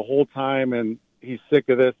like the whole time, and he's sick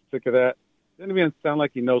of this, sick of that. Doesn't even sound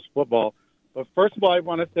like he knows football. But first of all, I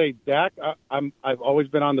want to say Dak, I've always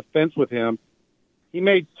been on the fence with him. He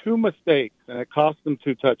made 2 mistakes, and it cost him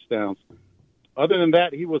 2 touchdowns. Other than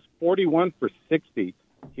that, he was 41 for 60.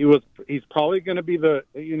 He's probably going to be the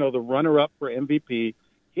runner-up for MVP.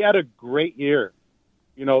 He had a great year.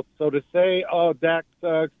 So to say, oh, Dak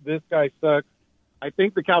sucks, this guy sucks, I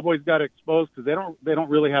think the Cowboys got exposed because they don't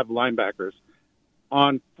really have linebackers.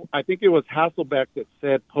 I think it was Hasselbeck that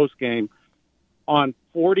said post-game, on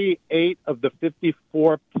 48 of the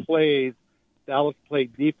 54 plays Dallas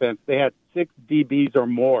played defense, they had 6 DBs or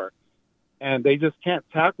more, and they just can't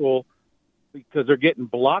tackle because they're getting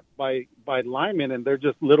blocked by linemen, and they're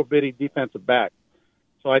just little bitty defensive backs.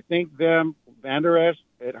 So I think them Van Der Esch,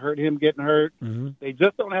 it hurt him getting hurt. Mm-hmm. They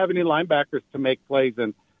just don't have any linebackers to make plays,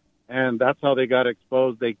 and that's how they got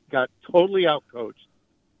exposed. They got totally outcoached.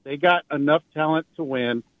 They got enough talent to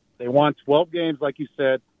win. They won 12 games, like you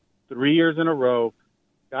said, 3 years in a row.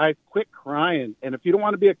 Guys, quit crying. And if you don't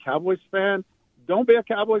want to be a Cowboys fan, don't be a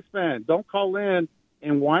Cowboys fan. Don't call in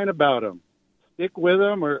and whine about them. Stick with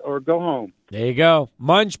them or go home. There you go.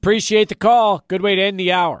 Munch, appreciate the call. Good way to end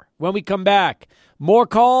the hour. When we come back, more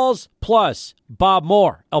calls, plus Bob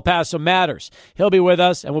Moore, El Paso Matters. He'll be with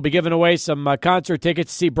us, and we'll be giving away some concert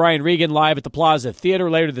tickets to see Brian Regan live at the Plaza Theater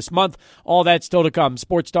later this month. All that still to come.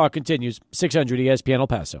 Sports Talk continues. 600 ESPN El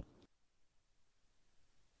Paso.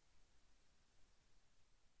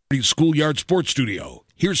 Schoolyard Sports Studio.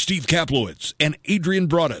 Here's Steve Kaplowitz and Adrian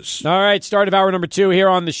Broadus. All right, start of hour number 2 here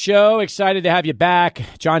on the show. Excited to have you back.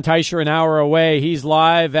 John Teicher, an hour away. He's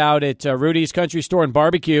live out at Rudy's Country Store and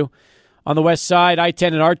Barbecue on the west side, I-10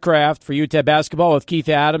 and Artcraft for UTEP basketball with Keith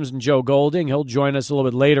Adams and Joe Golding. He'll join us a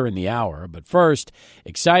little bit later in the hour. But first,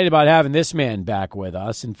 excited about having this man back with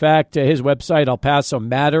us. In fact, his website, El Paso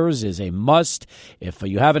Matters, is a must. If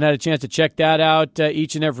you haven't had a chance to check that out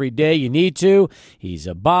each and every day, you need to. He's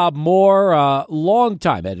Bob Moore,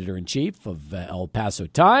 longtime editor-in-chief of El Paso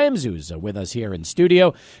Times, who's with us here in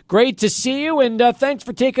studio. Great to see you, and thanks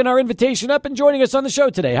for taking our invitation up and joining us on the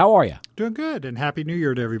show today. How are you? Doing good, and Happy New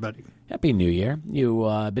Year to everybody. Happy New Year.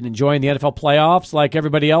 You've been enjoying the NFL playoffs like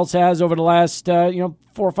everybody else has over the last 4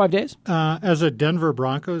 or 5 days? As a Denver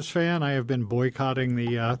Broncos fan, I have been boycotting the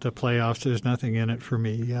playoffs. There's nothing in it for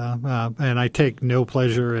me, and I take no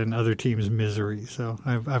pleasure in other teams' misery. So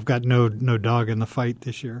I've got no dog in the fight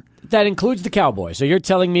this year. That includes the Cowboys. So you're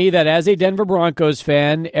telling me that as a Denver Broncos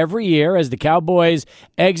fan, every year as the Cowboys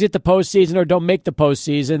exit the postseason or don't make the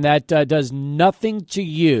postseason, that does nothing to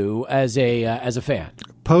you as a fan?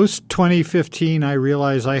 Post 2015, I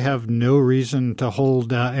realize I have no reason to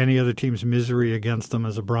hold any other team's misery against them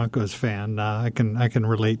as a Broncos fan. I can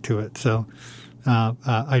relate to it. So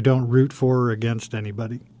I don't root for or against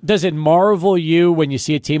anybody. Does it marvel you when you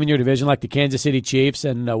see a team in your division like the Kansas City Chiefs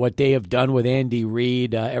and what they have done with Andy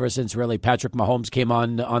Reid ever since really Patrick Mahomes came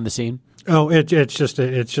on the scene? Oh, it's just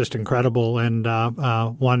incredible. And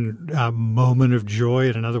one moment of joy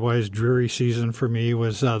in an otherwise dreary season for me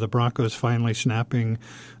was the Broncos finally snapping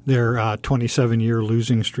their 27-year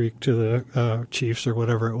losing streak to the Chiefs or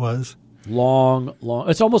whatever it was. Long.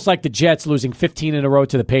 It's almost like the Jets losing 15 in a row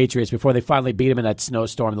to the Patriots before they finally beat them in that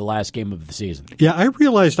snowstorm the last game of the season. Yeah, I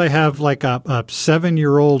realized I have like a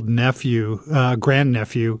 7-year-old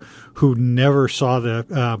grandnephew, who never saw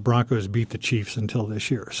the Broncos beat the Chiefs until this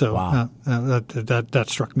year. So wow. That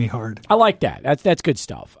struck me hard. I like that. That's good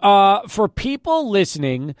stuff. For people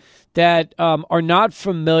listening that are not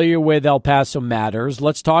familiar with El Paso Matters,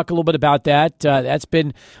 let's talk a little bit about that. That's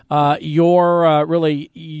been your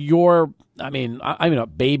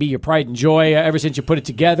baby, your pride and joy ever since you put it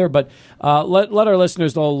together. But let our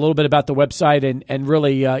listeners know a little bit about the website and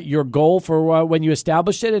really your goal for when you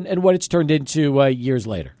established it and what it's turned into years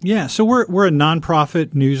later. Yeah, so we're a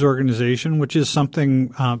nonprofit news organization, which is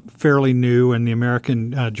something fairly new in the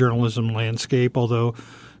American journalism landscape, although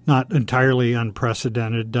not entirely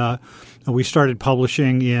unprecedented. We started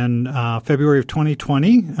publishing in February of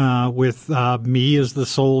 2020 with me as the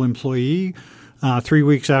sole employee. 3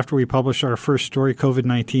 weeks after we published our first story,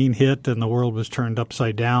 COVID-19 hit and the world was turned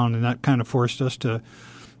upside down, and that kind of forced us to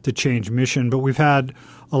change mission. But we've had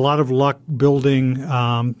a lot of luck building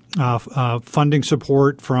funding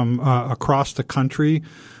support from across the country.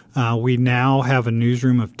 We now have a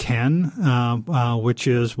newsroom of 10, which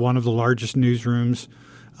is one of the largest newsrooms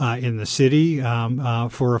in the city for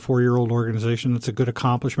a 4-year-old organization. That's a good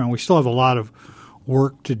accomplishment. We still have a lot of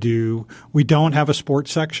work to do. We don't have a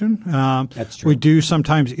sports section. That's true. We do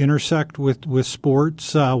sometimes intersect with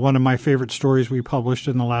sports. One of my favorite stories we published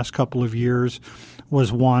in the last couple of years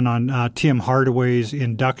was one on Tim Hardaway's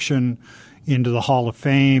induction into the Hall of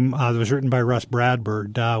Fame. It was written by Russ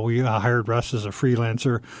Bradford. We hired Russ as a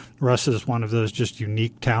freelancer. Russ is one of those just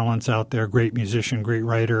unique talents out there, great musician, great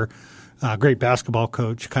writer, great basketball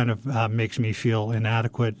coach, kind of makes me feel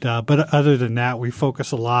inadequate. But other than that, we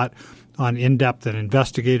focus a lot on in-depth and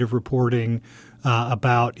investigative reporting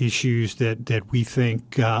about issues that we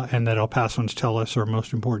think and that El Pasoans tell us are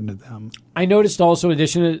most important to them. I noticed also, in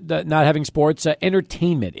addition to not having sports,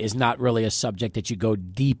 entertainment is not really a subject that you go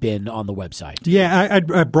deep in on the website. Yeah,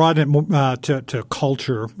 I brought it to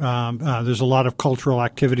culture. There's a lot of cultural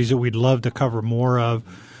activities that we'd love to cover more of.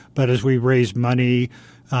 But as we raise money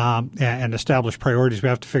and establish priorities, we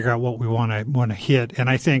have to figure out what we want to hit. And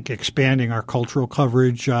I think expanding our cultural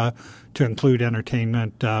coverage to include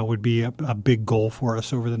entertainment would be a big goal for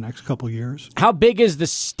us over the next couple of years. How big is the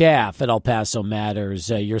staff at El Paso Matters,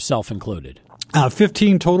 yourself included?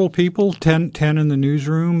 15 total people, 10 in the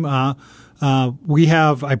newsroom. We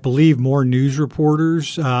have, I believe, more news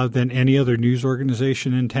reporters than any other news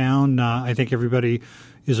organization in town. I think everybody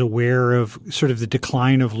is aware of sort of the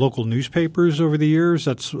decline of local newspapers over the years.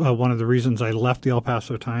 That's one of the reasons I left the El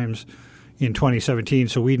Paso Times in 2017.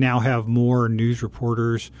 So we now have more news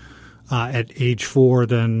reporters at age 4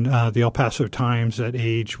 than the El Paso Times at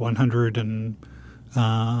age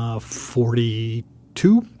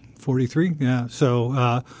 142. 43, yeah.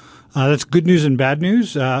 So that's good news and bad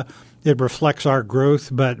news. It reflects our growth,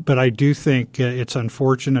 but I do think it's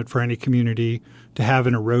unfortunate for any community to have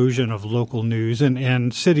an erosion of local news,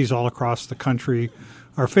 and cities all across the country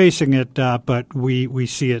are facing it, but we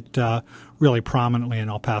see it really prominently in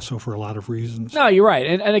El Paso for a lot of reasons. No, you're right.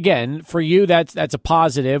 And again, for you, that's a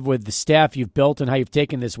positive with the staff you've built and how you've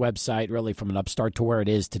taken this website really from an upstart to where it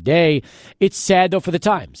is today. It's sad, though, for the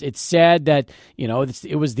Times. It's sad that,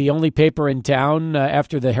 it was the only paper in town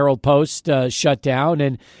after the Herald Post shut down,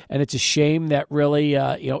 and it's a shame that really,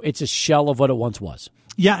 it's a shell of what it once was.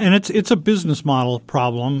 Yeah, and it's a business model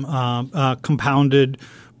problem compounded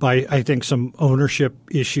by, I think, some ownership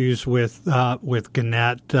issues with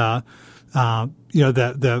Gannett. The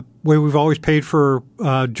way we've always paid for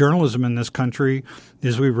journalism in this country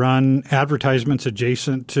is we run advertisements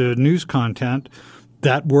adjacent to news content.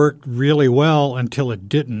 That worked really well until it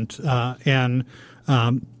didn't, and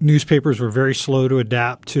newspapers were very slow to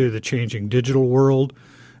adapt to the changing digital world.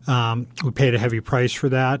 We paid a heavy price for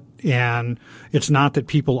that, and it's not that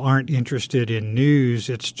people aren't interested in news.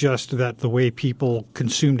 It's just that the way people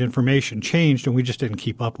consumed information changed, and we just didn't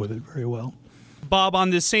keep up with it very well. Bob, on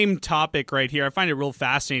this same topic right here, I find it real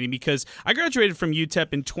fascinating because I graduated from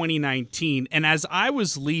UTEP in 2019, and as I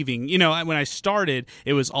was leaving, when I started,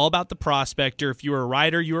 it was all about the prospector. If you were a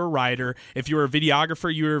writer, you were a writer. If you were a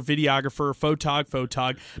videographer, you were a videographer,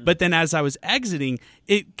 photog. But then as I was exiting,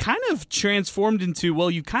 it kind of transformed into,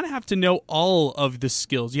 well, you kind of have to know all of the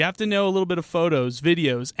skills. You have to know a little bit of photos,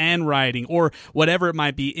 videos, and writing, or whatever it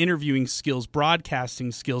might be, interviewing skills,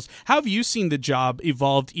 broadcasting skills. How have you seen the job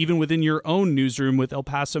evolved even within your own newsroom with El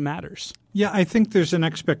Paso Matters? Yeah, I think there's an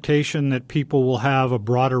expectation that people will have a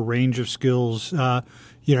broader range of skills.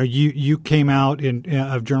 You came out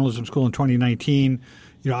of journalism school in 2019.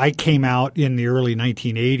 I came out in the early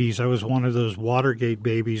 1980s. I was one of those Watergate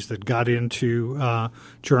babies that got into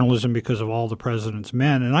journalism because of All the President's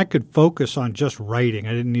Men, and I could focus on just writing.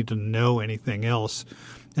 I didn't need to know anything else,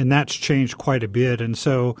 and that's changed quite a bit. And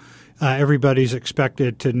so everybody's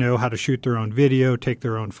expected to know how to shoot their own video, take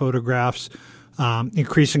their own photographs,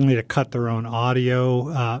 increasingly to cut their own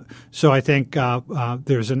audio. So I think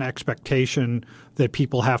there's an expectation that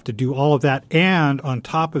people have to do all of that. And on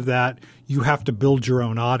top of that, you have to build your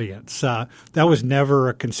own audience. That was never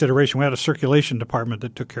a consideration. We had a circulation department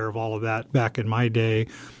that took care of all of that back in my day.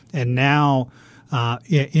 And now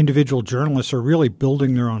individual journalists are really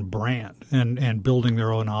building their own brand and building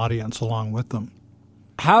their own audience along with them.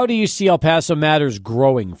 How do you see El Paso Matters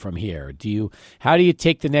growing from here? How do you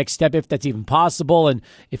take the next step, if that's even possible? And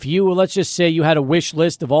if let's just say you had a wish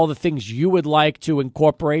list of all the things you would like to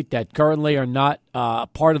incorporate that currently are not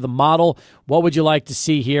part of the model, what would you like to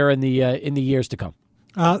see here in the years to come?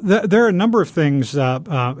 There are a number of things,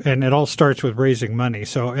 and it all starts with raising money.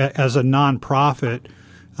 So as a nonprofit,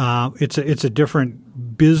 it's a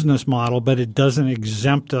different business model, but it doesn't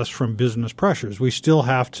exempt us from business pressures. We still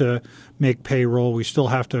have to make payroll. We still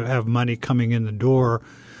have to have money coming in the door.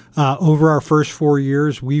 Over our first 4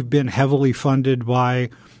 years, we've been heavily funded by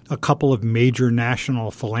a couple of major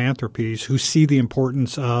national philanthropies who see the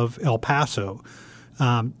importance of El Paso.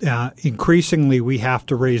 Increasingly, we have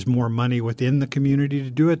to raise more money within the community to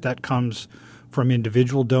do it. That comes from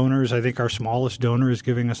individual donors. I think our smallest donor is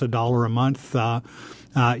giving us $1 a month.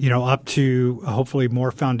 Up to hopefully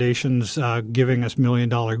more foundations giving us $1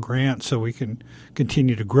 million grants so we can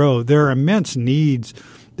continue to grow. There are immense needs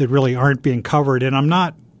that really aren't being covered. And I'm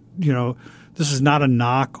not, this is not a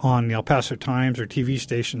knock on the El Paso Times or TV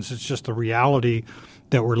stations. It's just the reality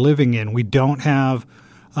that we're living in. We don't have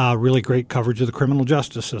really great coverage of the criminal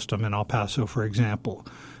justice system in El Paso, for example.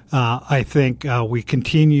 I think we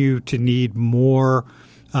continue to need more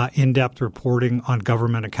in-depth reporting on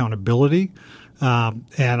government accountability.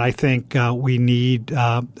 And I think we need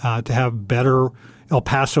to have better El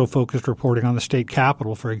Paso-focused reporting on the state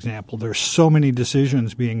capitol, for example. There's so many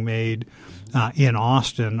decisions being made in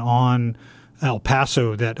Austin on El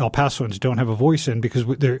Paso that El Pasoans don't have a voice in, because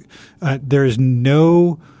there is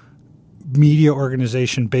no media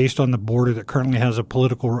organization based on the border that currently has a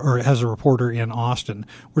political or has a reporter in Austin.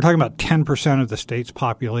 We're talking about 10% of the state's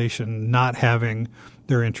population not having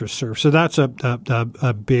their interests served. So that's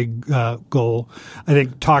a big goal. I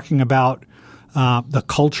think talking about the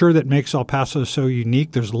culture that makes El Paso so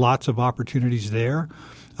unique, there's lots of opportunities there.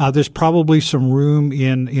 There's probably some room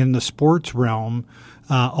in the sports realm,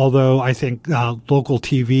 although I think local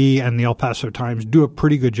TV and the El Paso Times do a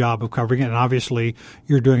pretty good job of covering it. And obviously,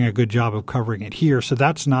 you're doing a good job of covering it here. So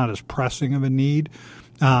that's not as pressing of a need.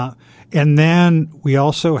 And then we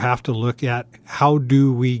also have to look at how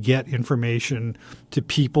do we get information to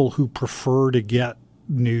people who prefer to get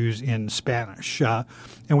news in Spanish.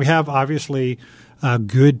 And we have obviously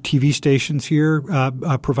good TV stations here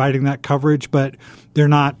providing that coverage, but they're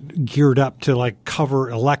not geared up to like cover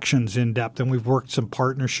elections in depth. And we've worked some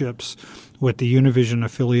partnerships with the Univision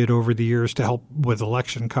affiliate over the years to help with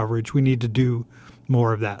election coverage. We need to do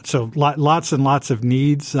more of that. So lots and lots of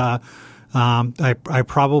needs. I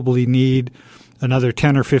probably need another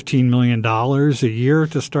 $10 or $15 million a year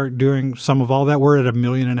to start doing some of all that. We're at $1.5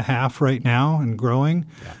 million right now and growing.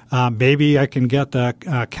 Maybe I can get the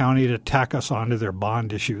county to tack us onto their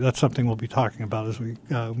bond issue. That's something we'll be talking about as we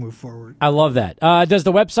move forward. I love that. Does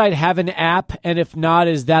the website have an app? And if not,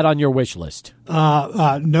 is that on your wish list?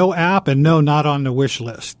 No app, and no, not on the wish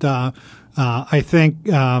list. I think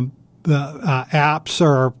apps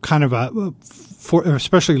are kind of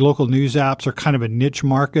especially local news apps are kind of a niche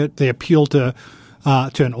market. They appeal to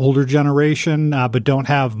an older generation, but don't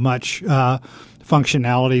have much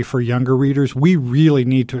functionality for younger readers. We really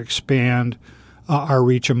need to expand our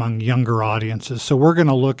reach among younger audiences. So we're going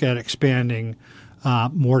to look at expanding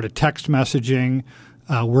more to text messaging.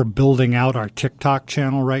 We're building out our TikTok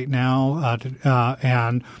channel right now,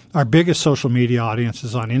 and our biggest social media audience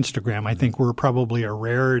is on Instagram. I think we're probably a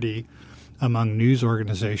rarity among news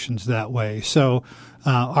organizations that way. So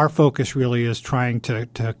our focus really is trying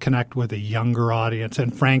to connect with a younger audience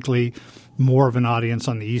and, frankly, more of an audience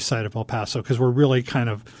on the east side of El Paso, because we're really kind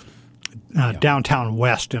of downtown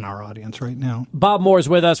west in our audience right now. Bob Moore is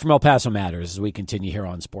with us from El Paso Matters as we continue here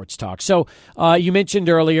on Sports Talk. So you mentioned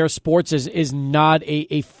earlier sports is not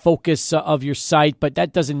a focus of your site, but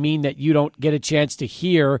that doesn't mean that you don't get a chance to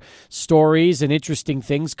hear stories and interesting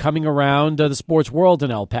things coming around the sports world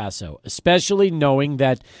in El Paso, especially knowing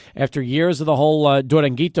that after years of the whole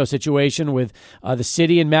Duranguito situation with the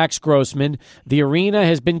city and Max Grossman, the arena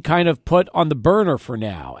has been kind of put on the burner for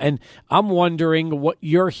now. And I'm wondering what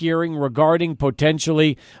you're hearing regarding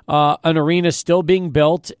potentially an arena still being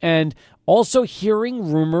built, and also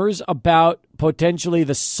hearing rumors about potentially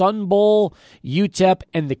the Sun Bowl, UTEP,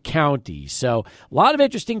 and the county. So a lot of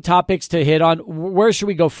interesting topics to hit on. Where should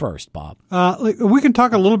we go first, Bob? We can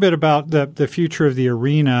talk a little bit about the future of the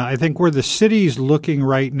arena. I think where the city's looking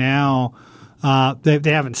right now, they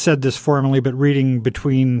haven't said this formally, but reading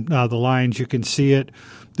between the lines, you can see it.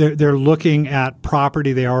 They're looking at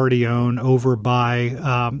property they already own over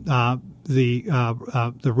by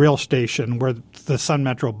the rail station where the Sun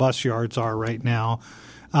Metro bus yards are right now.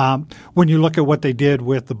 When you look at what they did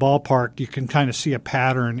with the ballpark, you can kind of see a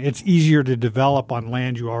pattern. It's easier to develop on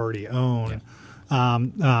land you already own,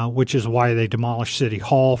 which is why they demolished City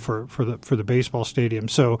Hall for the baseball stadium.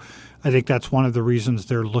 So I think that's one of the reasons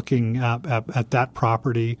they're looking at that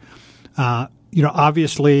property.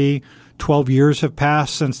 Obviously, 12 years have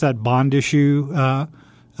passed since that bond issue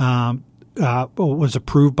was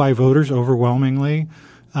approved by voters overwhelmingly.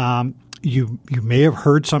 You may have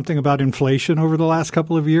heard something about inflation over the last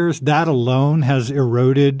couple of years. That alone has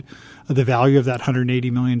eroded the value of that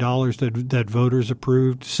 $180 million that voters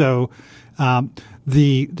approved. So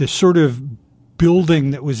the sort of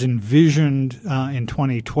building that was envisioned in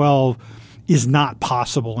 2012 is not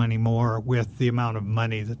possible anymore with the amount of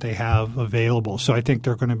money that they have available. So I think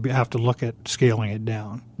they're going to have to look at scaling it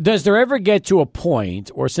down. Does there ever get to a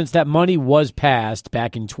point, or since that money was passed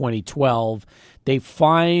back in 2012, they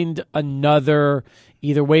find another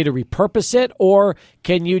either way to repurpose it, or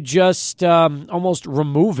can you just almost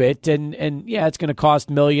remove it? And it's going to cost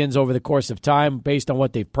millions over the course of time based on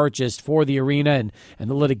what they've purchased for the arena and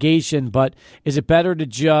the litigation. But is it better to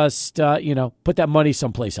just, put that money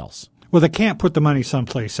someplace else? Well, they can't put the money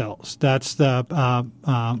someplace else. That's because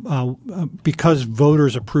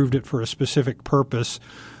voters approved it for a specific purpose.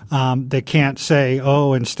 They can't say,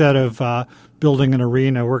 instead of building an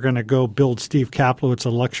arena, we're going to go build Steve Kaplowitz a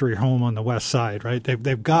luxury home on the west side, right?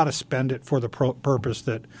 They've got to spend it for the purpose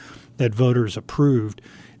that voters approved.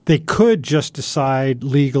 They could just decide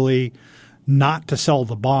legally not to sell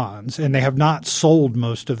the bonds, and they have not sold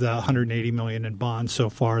most of the $180 million in bonds so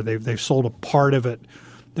far. They've sold a part of it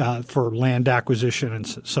for land acquisition and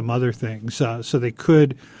some other things. So they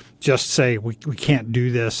could just say we can't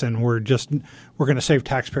do this, and we're going to save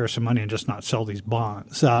taxpayers some money and just not sell these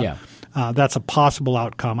bonds. That's a possible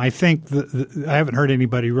outcome. I think I haven't heard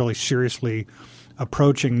anybody really seriously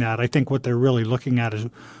approaching that. I think what they're really looking at is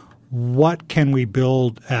what can we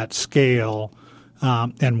build at scale,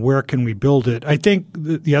 and where can we build it. I think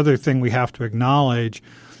the other thing we have to acknowledge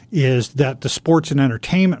is that the sports and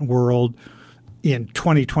entertainment world in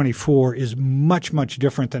 2024 is much, much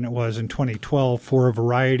different than it was in 2012 for a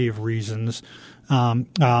variety of reasons.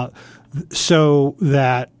 So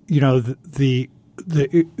that, the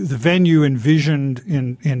venue envisioned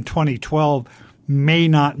in 2012 may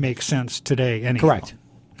not make sense today anymore.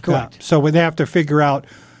 Correct. So they have to figure out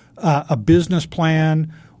a business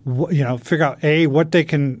plan. Figure out what they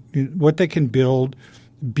can build.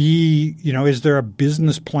 B, is there a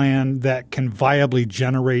business plan that can viably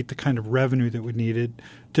generate the kind of revenue that we needed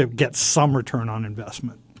to get some return on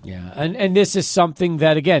investment? Yeah, and this is something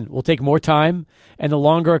that, again, will take more time, and the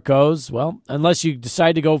longer it goes, well, unless you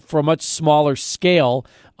decide to go for a much smaller scale,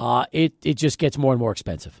 it just gets more and more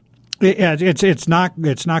expensive. It's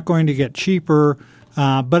not going to get cheaper,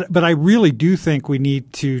 but I really do think we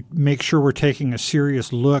need to make sure we're taking a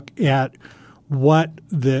serious look at what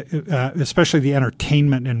especially the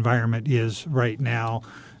entertainment environment is right now.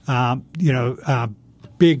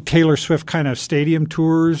 Big Taylor Swift kind of stadium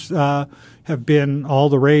tours have been all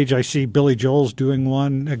the rage. I see Billy Joel's doing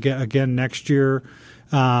one again next year.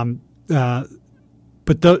 But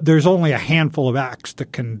there's only a handful of acts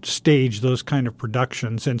that can stage those kind of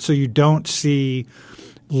productions. And so you don't see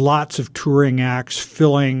lots of touring acts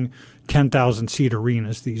filling 10,000-seat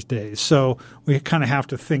arenas these days. So we kind of have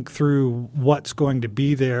to think through what's going to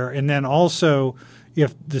be there. And then also,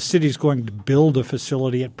 if the city's going to build a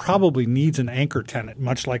facility, it probably needs an anchor tenant,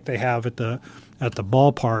 much like they have at the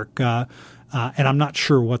ballpark. And I'm not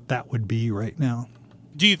sure what that would be right now.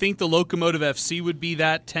 Do you think the Locomotive FC would be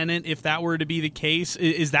that tenant if that were to be the case?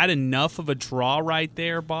 Is that enough of a draw right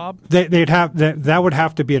there, Bob? That would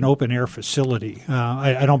have to be an open air facility.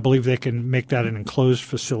 I don't believe they can make that an enclosed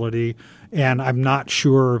facility, and I'm not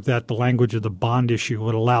sure that the language of the bond issue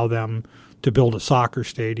would allow them to build a soccer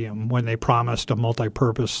stadium when they promised a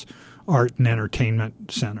multi-purpose art and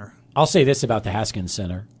entertainment center. I'll say this about the Haskins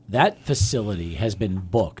Center. That facility has been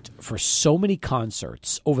booked for so many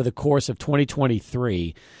concerts over the course of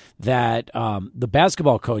 2023 that the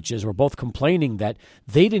basketball coaches were both complaining that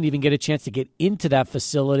they didn't even get a chance to get into that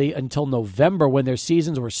facility until November when their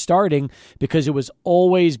seasons were starting because it was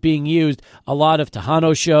always being used. A lot of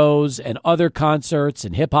Tejano shows and other concerts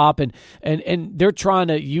and hip-hop, and they're trying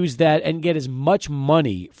to use that and get as much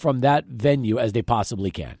money from that venue as they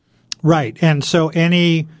possibly can. Right, and so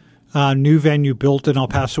any new venue built in El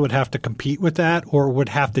Paso would have to compete with that or would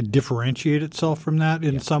have to differentiate itself from that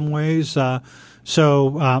in some ways.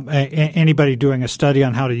 Anybody doing a study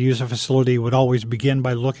on how to use a facility would always begin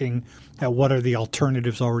by looking at what are the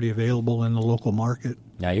alternatives already available in the local market.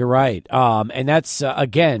 Yeah, you're right. And that's,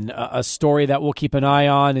 again, a story that we'll keep an eye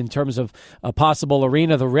on in terms of a possible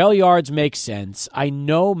arena. The rail yards make sense. I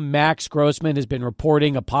know Max Grossman has been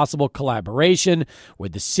reporting a possible collaboration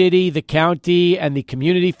with the city, the county, and the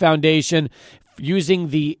community foundation using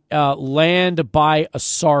the land by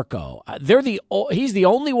Asarco. He's the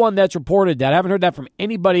only one that's reported that. I haven't heard that from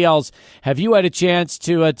anybody else. Have you had a chance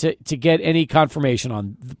to get any confirmation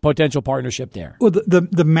on the potential partnership there? Well,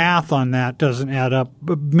 the math on that doesn't add up,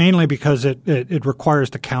 mainly because it requires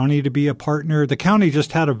the county to be a partner. The county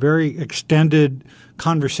just had a very extended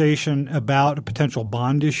conversation about a potential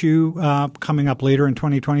bond issue coming up later in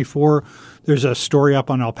 2024. There's a story up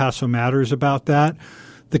on El Paso Matters about that.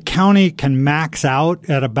 The county can max out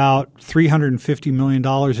at about $350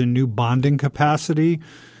 million in new bonding capacity.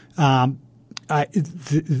 I'm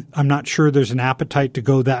not sure there's an appetite to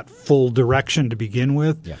go that full direction to begin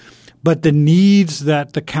with. Yeah. But the needs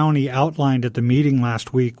that the county outlined at the meeting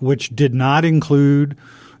last week, which did not include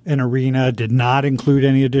an arena, did not include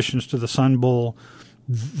any additions to the Sun Bowl,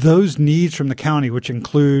 those needs from the county, which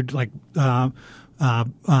include like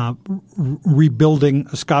rebuilding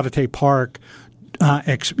Escatete Park,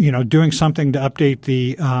 doing something to update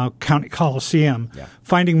the county coliseum,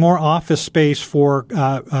 finding more office space for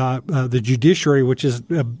the judiciary, which is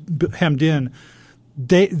hemmed in.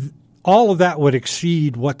 All of that would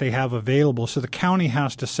exceed what they have available. So the county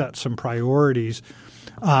has to set some priorities.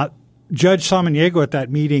 Judge Samaniego at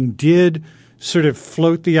that meeting did sort of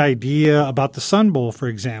float the idea about the Sun Bowl, for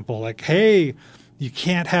example, like, hey, you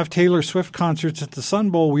can't have Taylor Swift concerts at the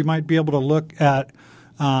Sun Bowl. We might be able to look at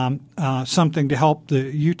something to help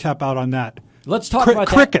the UTEP out on that. Let's talk about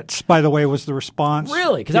crickets, that. By the way, was the response.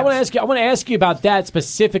 Really? Because yes. I want to ask you about that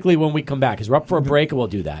specifically when we come back, because we're up for a break and we'll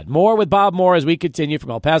do that. More with Bob Moore as we continue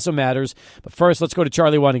from El Paso Matters. But first, let's go to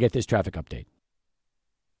Charlie 1 and get this traffic update.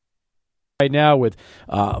 Right now with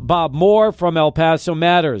Bob Moore from El Paso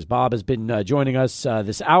Matters. Bob has been joining us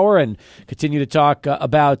this hour and continue to talk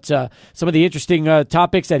about some of the interesting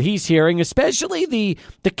topics that he's hearing, especially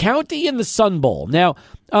the county and the Sun Bowl. Now,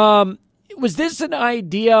 was this an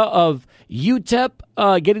idea of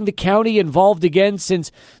UTEP getting the county involved again,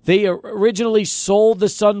 since they originally sold the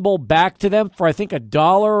Sun Bowl back to them for, I think,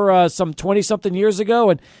 $1 some 20-something years ago?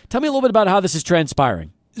 And tell me a little bit about how this is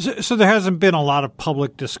transpiring. So there hasn't been a lot of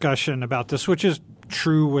public discussion about this, which is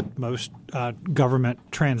true with most government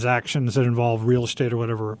transactions that involve real estate or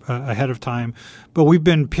whatever ahead of time. But we've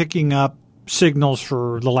been picking up signals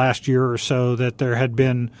for the last year or so that there had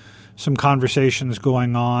been some conversations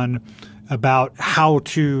going on about how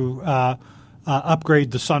to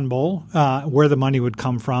upgrade the Sun Bowl, where the money would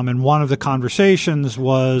come from. And one of the conversations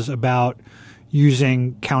was about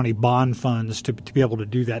using county bond funds to be able to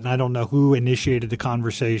do that. And I don't know who initiated the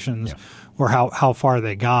conversations or how far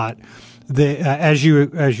they got. As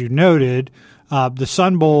you noted, the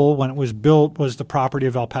Sun Bowl, when it was built, was the property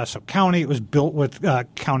of El Paso County. It was built with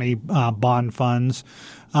county bond funds.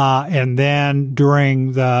 And then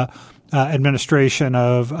during the administration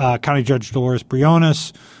of County Judge Dolores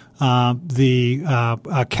Briones,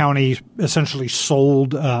 the county essentially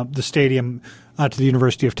sold the stadium to the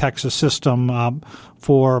University of Texas system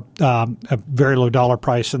for a very low dollar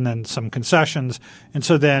price and then some concessions. And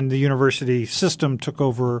so then the university system took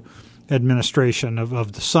over administration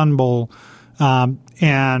of the Sun Bowl.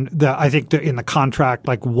 And I think in the contract,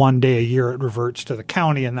 like one day a year, it reverts to the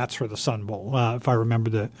county, and that's for the Sun Bowl, if I remember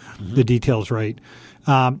the details right.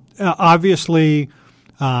 Obviously,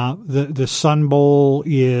 the Sun Bowl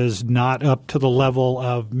is not up to the level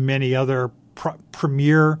of many other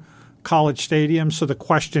premier college stadiums. So the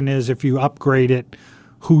question is, if you upgrade it,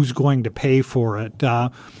 who's going to pay for it?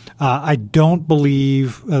 I don't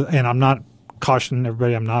believe, and I'm not cautioning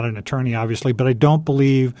everybody, I'm not an attorney, obviously, but I don't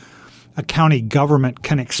believe a county government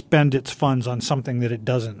can expend its funds on something that it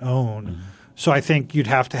doesn't own. Mm-hmm. So I think you'd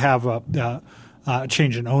have to have a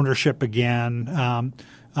change in ownership again.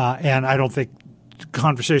 And I don't think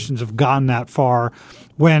conversations have gone that far.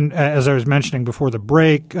 When, as I was mentioning before the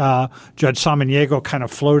break, Judge Samaniego kind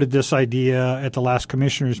of floated this idea at the last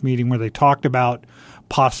commissioners meeting where they talked about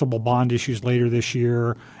possible bond issues later this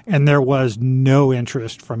year, and there was no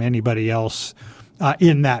interest from anybody else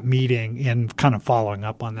in that meeting in kind of following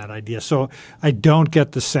up on that idea. So I don't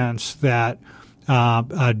get the sense that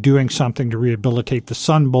doing something to rehabilitate the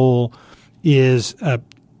Sun Bowl is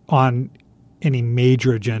on any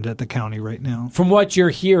major agenda at the county right now. From what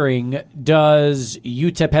you're hearing, does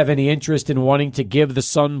UTEP have any interest in wanting to give the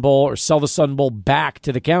Sun Bowl or sell the Sun Bowl back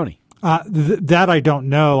to the county? That I don't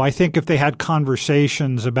know. I think if they had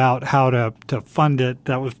conversations about how to fund it,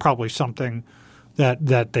 that was probably something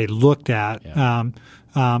that they looked at. Yeah.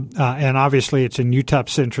 And obviously it's in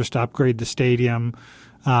UTEP's interest to upgrade the stadium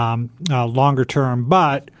longer term.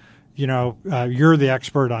 But, you're the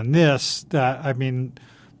expert on this.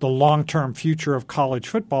 The long-term future of college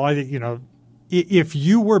football, I think, if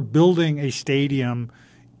you were building a stadium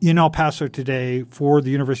in El Paso today for the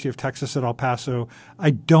University of Texas at El Paso, I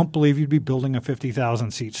don't believe you'd be building a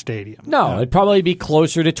 50,000-seat stadium. No, it'd probably be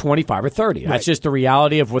closer to 25 or 30. Right. That's just the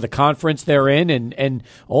reality of where the conference they're in and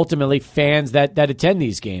ultimately fans that attend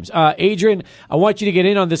these games. Adrian, I want you to get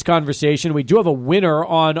in on this conversation. We do have a winner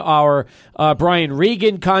on our Brian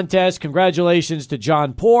Regan contest. Congratulations to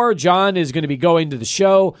John Poor. John is going to be going to the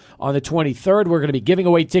show on the 23rd. We're going to be giving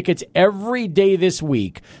away tickets every day this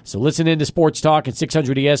week. So listen in to Sports Talk at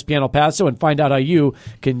 600 ESPN El Paso and find out how you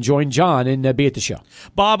can join John and be at the show.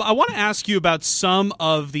 Bob, I want to ask you about some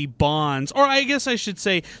of the bonds, or I guess I should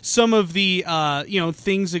say some of the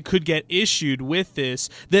things that could get issued with this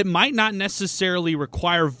that might not necessarily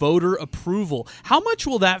require voter approval. How much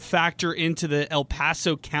will that factor into the El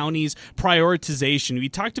Paso County's prioritization? We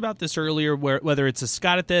talked about this earlier, whether it's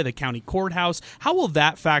Escárate, the county courthouse. How will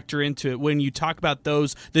that factor into it when you talk about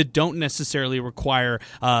those that don't necessarily require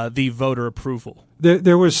the voter approval?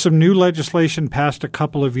 There was some new legislation passed a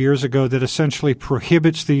couple of years ago that essentially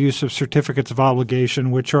prohibits the use of certificates of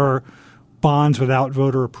obligation, which are bonds without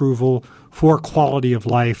voter approval for quality of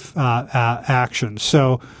life actions.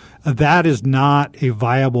 So that is not a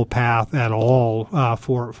viable path at all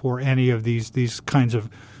for any of these kinds of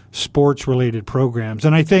sports-related programs.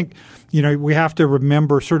 And I think we have to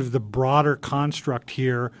remember sort of the broader construct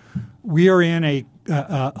here. We are in a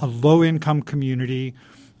low-income community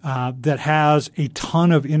that has a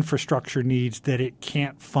ton of infrastructure needs that it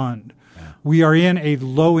can't fund. Yeah. We are in a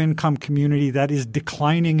low-income community that is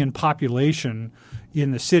declining in population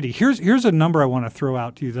in the city. Here's a number I want to throw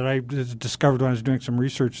out to you that I discovered when I was doing some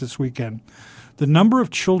research this weekend. The number of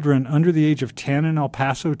children under the age of 10 in El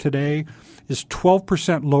Paso today is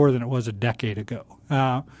 12% lower than it was a decade ago.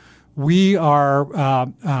 We've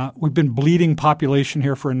been bleeding population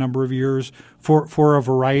here for a number of years for a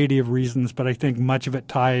variety of reasons, but I think much of it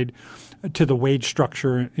tied to the wage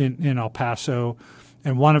structure in El Paso.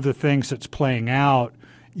 And one of the things that's playing out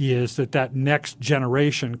is that next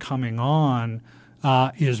generation coming on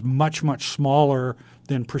is much, much smaller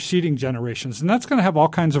than preceding generations. And that's going to have all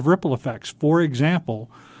kinds of ripple effects. For example,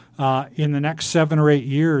 in the next 7 or 8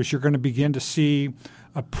 years, you're going to begin to see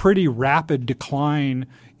a pretty rapid decline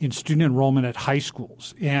in student enrollment at high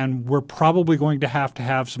schools. And we're probably going to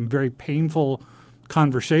have some very painful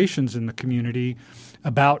conversations in the community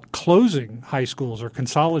about closing high schools or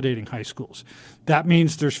consolidating high schools. That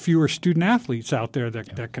means there's fewer student athletes out there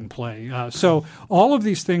that can play. So all of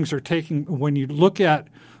these things are taking, when you look at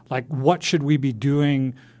like what should we be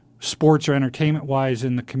doing sports or entertainment-wise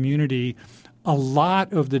in the community, a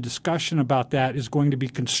lot of the discussion about that is going to be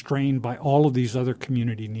constrained by all of these other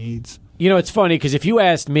community needs. It's funny because if you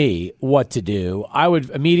asked me what to do, I would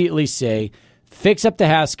immediately say fix up the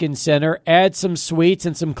Haskins Center, add some suites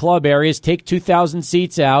and some club areas, take 2,000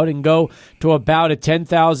 seats out and go to about a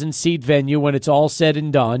 10,000-seat venue when it's all said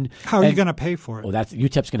and done. How are you going to pay for it? Well,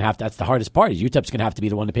 UTEP's going to have to. That's the hardest part. Is UTEP's going to have to be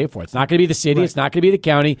the one to pay for it. It's not going to be the city. Right. It's not going to be the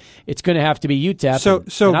county. It's going to have to be UTEP.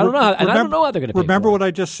 So I don't know. I don't know how they're going to pay remember for what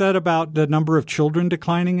I just said about the number of children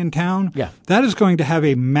declining in town? Yeah. That is going to have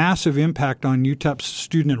a massive impact on UTEP's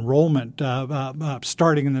student enrollment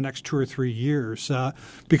starting in the next 2 or 3 years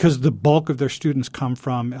because the bulk of their students come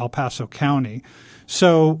from El Paso County.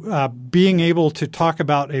 So being able to talk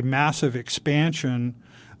about a massive expansion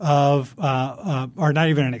of or not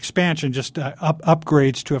even an expansion, just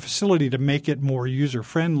upgrades to a facility to make it more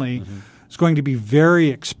user-friendly is going to be very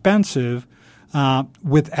expensive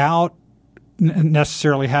without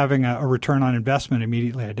necessarily having a return on investment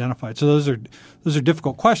immediately identified. So those are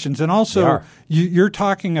difficult questions. And also you're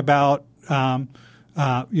talking about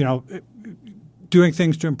doing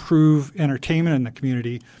things to improve entertainment in the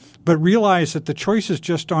community, but realize that the choices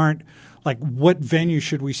just aren't like what venue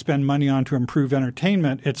should we spend money on to improve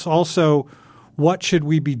entertainment. It's also what should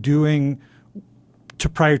we be doing to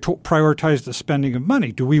prioritize the spending of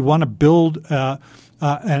money. Do we want to build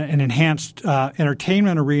an enhanced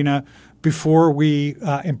entertainment arena before we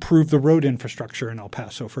improve the road infrastructure in El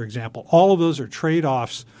Paso, for example? All of those are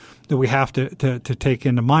trade-offs that we have to take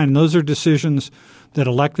into mind. And those are decisions that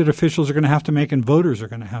elected officials are going to have to make and voters are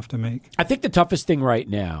going to have to make. I think the toughest thing right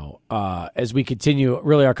now, as we continue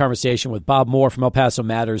really our conversation with Bob Moore from El Paso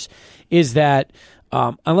Matters, is that,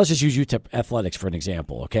 and let's just use UTEP athletics for an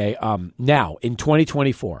example, okay? Now, in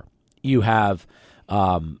 2024, you have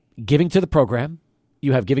giving to the program,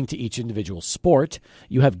 you have giving to each individual sport,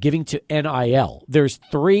 you have giving to NIL. There's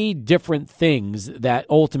 3 different things that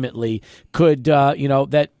ultimately could,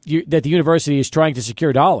 that the university is trying to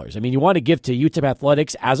secure dollars. I mean, you want to give to UTEP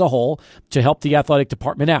athletics as a whole to help the athletic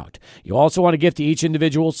department out. You also want to give to each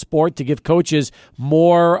individual sport to give coaches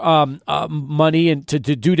more money and to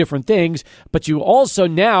do different things. But you also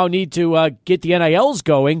now need to get the NILs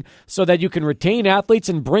going so that you can retain athletes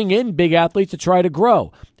and bring in big athletes to try to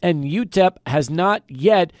grow. And UTEP has not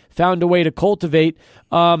yet found a way to cultivate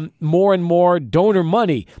more and more donor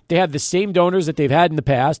money. They have the same donors that they've had in the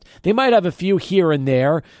past. They might have a few here and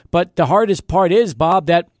there, but the hardest part is, Bob,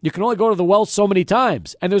 that you can only go to the well so many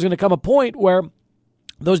times. And there's going to come a point where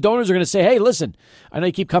those donors are going to say, "Hey, listen, I know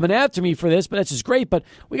you keep coming after me for this, but that's just great. But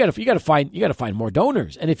you got to find more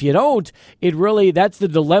donors. And if you don't, that's the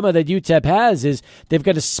dilemma that UTEP has is they've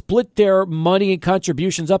got to split their money and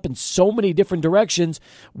contributions up in so many different directions.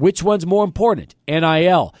 Which one's more important?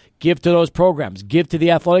 NIL. Give to those programs. Give to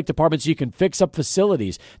the athletic department so you can fix up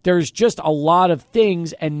facilities. There's just a lot of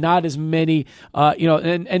things and not as many,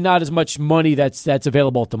 and not as much money that's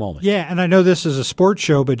available at the moment. Yeah, and I know this is a sports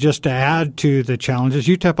show, but just to add to the challenges,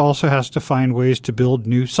 UTEP also has to find ways to build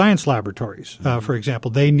new science laboratories. For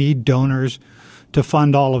example, they need donors to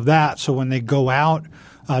fund all of that. So when they go out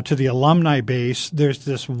to the alumni base, there's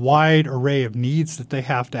this wide array of needs that they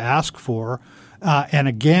have to ask for. And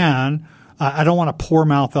again, I don't want to poor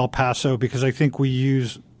mouth El Paso because I think we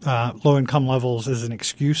use low income levels as an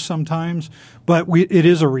excuse sometimes, but it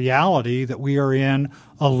is a reality that we are in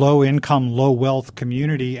a low income, low wealth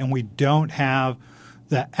community and we don't have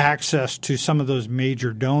the access to some of those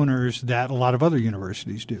major donors that a lot of other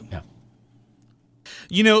universities do. Yeah.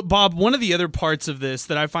 You know, Bob, one of the other parts of this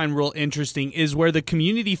that I find real interesting is where the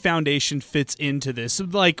community foundation fits into this.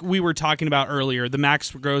 Like we were talking about earlier, the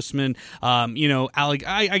Max Grossman, Alec,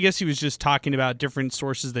 I guess he was just talking about different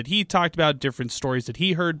sources that he talked about, different stories that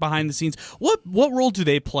he heard behind the scenes. What role do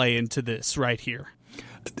they play into this right here?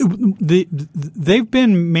 They've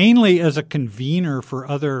been mainly as a convener for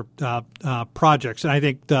other projects, and I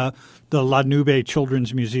think the La Nube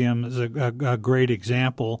Children's Museum is a great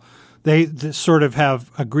example. They sort of have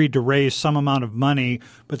agreed to raise some amount of money,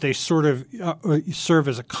 but they sort of serve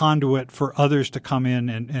as a conduit for others to come in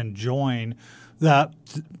and join. The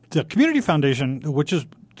Community Foundation, which is,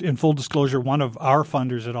 in full disclosure, one of our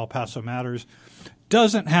funders at El Paso Matters,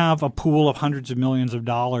 doesn't have a pool of hundreds of millions of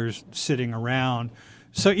dollars sitting around.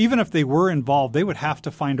 So even if they were involved, they would have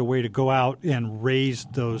to find a way to go out and raise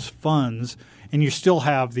those funds. And you still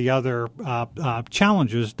have the other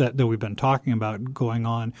challenges that we've been talking about going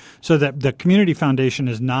on. So that the Community Foundation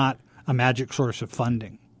is not a magic source of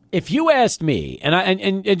funding. If you asked me,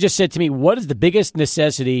 and just said to me, what is the biggest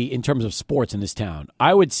necessity in terms of sports in this town?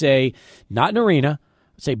 I would say not an arena.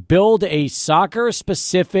 Say build a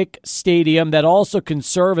soccer-specific stadium that also can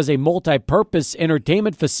serve as a multi-purpose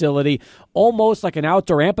entertainment facility, almost like an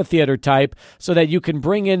outdoor amphitheater type, so that you can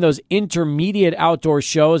bring in those intermediate outdoor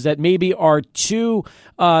shows that maybe are too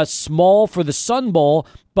small for the Sun Bowl,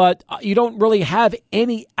 but you don't really have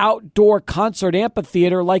any outdoor concert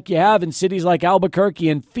amphitheater like you have in cities like Albuquerque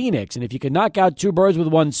and Phoenix. And if you can knock out two birds with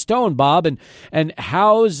one stone, Bob, and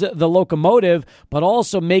house the locomotive, but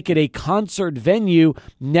also make it a concert venue,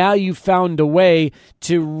 now you've found a way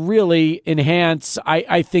to really enhance,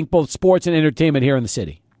 I think, both sports and entertainment here in the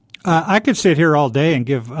city. I could sit here all day and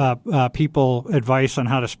give people advice on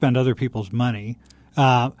how to spend other people's money.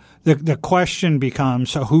 The question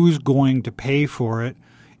becomes, so who's going to pay for it?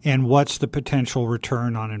 And what's the potential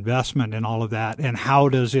return on investment and all of that? And how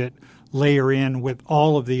does it layer in with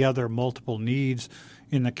all of the other multiple needs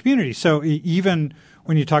in the community? So even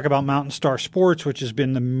when you talk about Mountain Star Sports, which has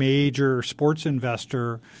been the major sports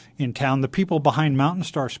investor in town, the people behind Mountain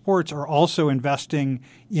Star Sports are also investing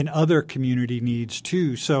in other community needs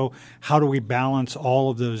too. So how do we balance all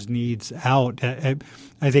of those needs out? I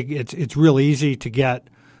think it's real easy to get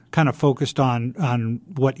kind of focused on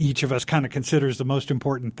what each of us kind of considers the most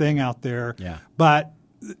important thing out there. Yeah. But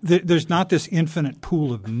there's not this infinite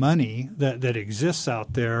pool of money that exists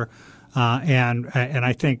out there. And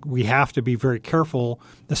I think we have to be very careful,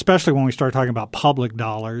 especially when we start talking about public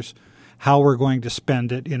dollars, how we're going to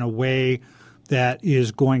spend it in a way that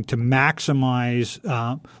is going to maximize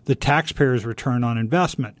the taxpayer's return on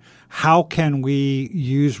investment. How can we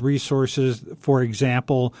use resources, for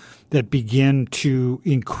example, that begin to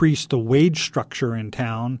increase the wage structure in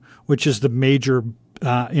town, which is the major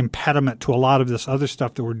impediment to a lot of this other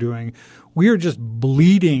stuff that we're doing? We are just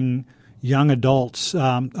bleeding young adults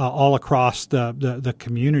all across the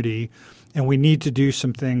community, and we need to do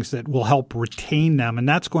some things that will help retain them, and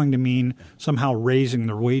that's going to mean somehow raising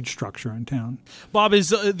the wage structure in town. Bob,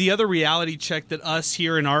 is the other reality check that us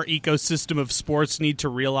here in our ecosystem of sports need to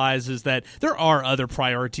realize is that there are other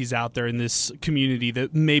priorities out there in this community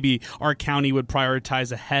that maybe our county would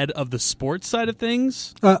prioritize ahead of the sports side of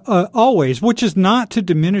things? Always, which is not to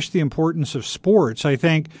diminish the importance of sports. I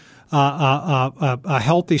think a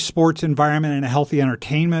healthy sports environment and a healthy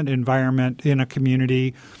entertainment environment in a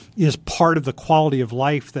community is part of the quality of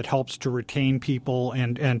life that helps to retain people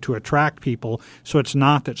and to attract people. So it's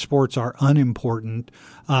not that sports are unimportant.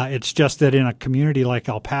 It's just that in a community like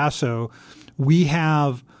El Paso, we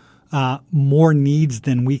have more needs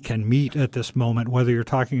than we can meet at this moment, whether you're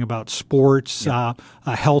talking about sports,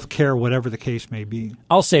 health care, whatever the case may be.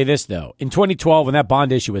 I'll say this, though. In 2012, when that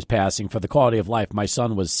bond issue was passing for the quality of life, my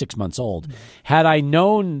son was 6 months old. Had I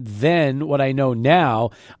known then what I know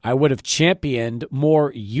now, I would have championed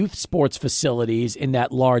more youth sports facilities in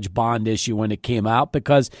that large bond issue when it came out,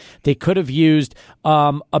 because they could have used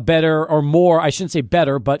a better or more, I shouldn't say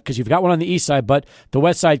better, but because you've got one on the east side, but the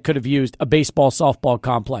west side could have used a baseball, softball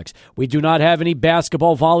complex. We do not have any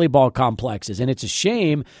basketball, volleyball complexes, and it's a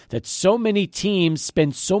shame that so many teams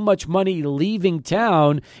spend so much money leaving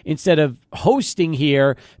town instead of hosting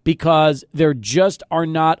here, because there just are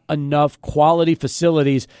not enough quality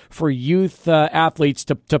facilities for youth athletes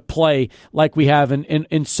to play like we have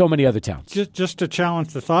in so many other towns. Just to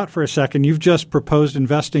challenge the thought for a second, you've just proposed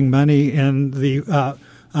investing money in the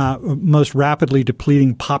most rapidly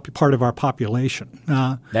depleting part of our population.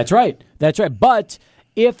 That's right. But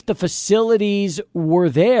if the facilities were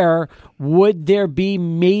there, would there be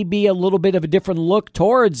maybe a little bit of a different look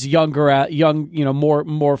towards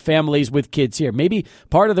more families with kids here? Maybe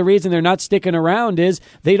part of the reason they're not sticking around is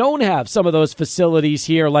they don't have some of those facilities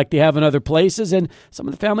here like they have in other places, and some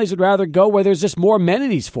of the families would rather go where there's just more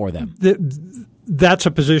amenities for them. That's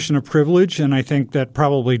a position of privilege, and I think that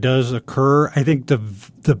probably does occur. I think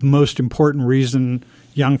the most important reason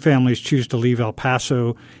young families choose to leave El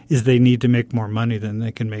Paso is they need to make more money than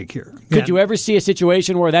they can make here. Could you ever see a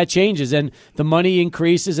situation where that changes and the money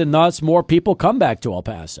increases and thus more people come back to El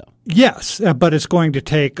Paso? Yes, but it's going to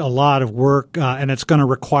take a lot of work, and it's going to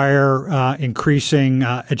require increasing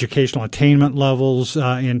educational attainment levels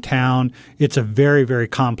in town. It's a very, very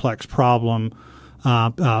complex problem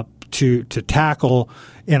to tackle,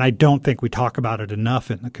 and I don't think we talk about it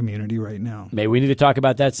enough in the community right now. Maybe we need to talk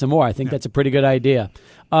about that some more. I think that's a pretty good idea.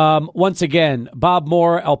 Once again, Bob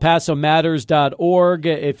Moore, elpasomatters.org.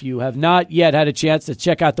 If you have not yet had a chance to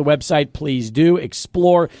check out the website, please do.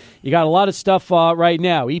 Explore. You got a lot of stuff right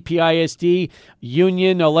now. EPISD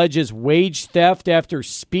union alleges wage theft after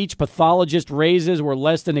speech pathologist raises were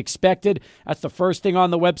less than expected. That's the first thing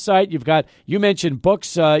on the website. You mentioned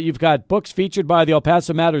books. You've got books featured by the El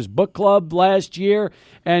Paso Matters Book Club last year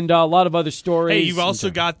and a lot of other stories. Hey, you've also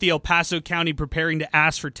got the El Paso County preparing to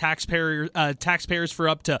ask for taxpayers for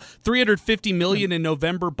up to $350 million in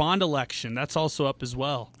November bond election. That's also up as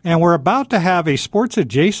well. And we're about to have a sports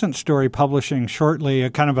adjacent story publishing shortly,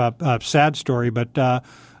 a kind of a sad story, but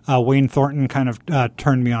Wayne Thornton kind of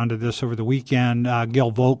turned me onto this over the weekend.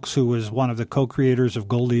 Gil Volks, who was one of the co-creators of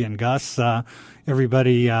Goldie and Gus,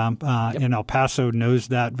 everybody in El Paso knows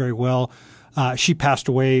that very well. She passed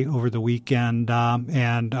away over the weekend,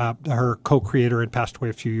 and her co-creator had passed away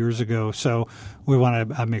a few years ago. So we want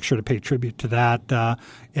to make sure to pay tribute to that.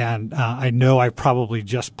 And I know I probably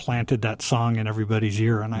just planted that song in everybody's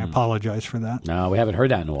ear, and I apologize for that. No, we haven't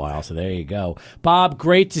heard that in a while, so there you go. Bob,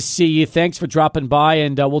 great to see you. Thanks for dropping by,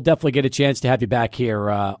 and we'll definitely get a chance to have you back here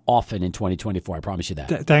often in 2024. I promise you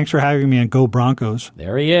that. Thanks for having me, and go Broncos.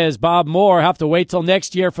 There he is, Bob Moore. Have to wait till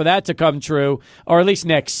next year for that to come true, or at least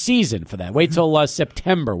next season for that. Wait till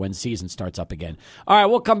September when season starts up again. All right,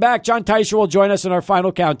 we'll come back. John Teicher will join us in our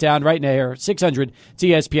final countdown right now here, 600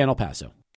 ESPN El Paso.